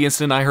knew the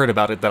instant I heard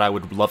about it that I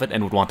would love it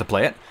and would want to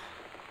play it.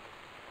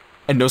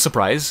 And no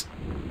surprise,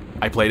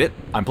 I played it,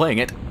 I'm playing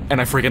it,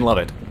 and I freaking love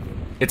it.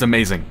 It's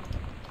amazing.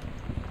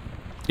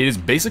 It is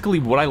basically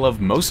what I love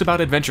most about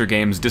adventure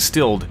games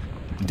distilled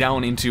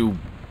down into...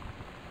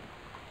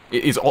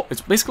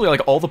 It's basically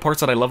like all the parts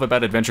that I love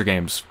about adventure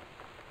games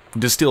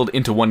distilled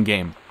into one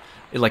game.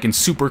 Like in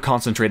super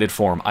concentrated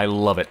form. I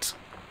love it.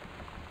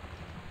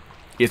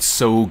 It's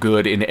so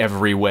good in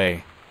every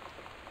way.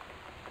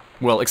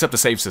 Well, except the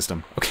save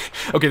system.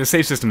 Okay, the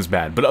save system's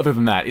bad, but other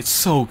than that, it's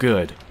so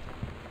good.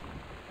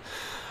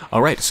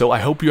 Alright, so I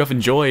hope you have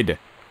enjoyed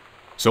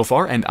so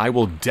far, and I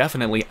will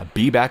definitely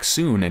be back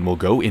soon, and we'll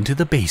go into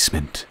the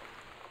basement.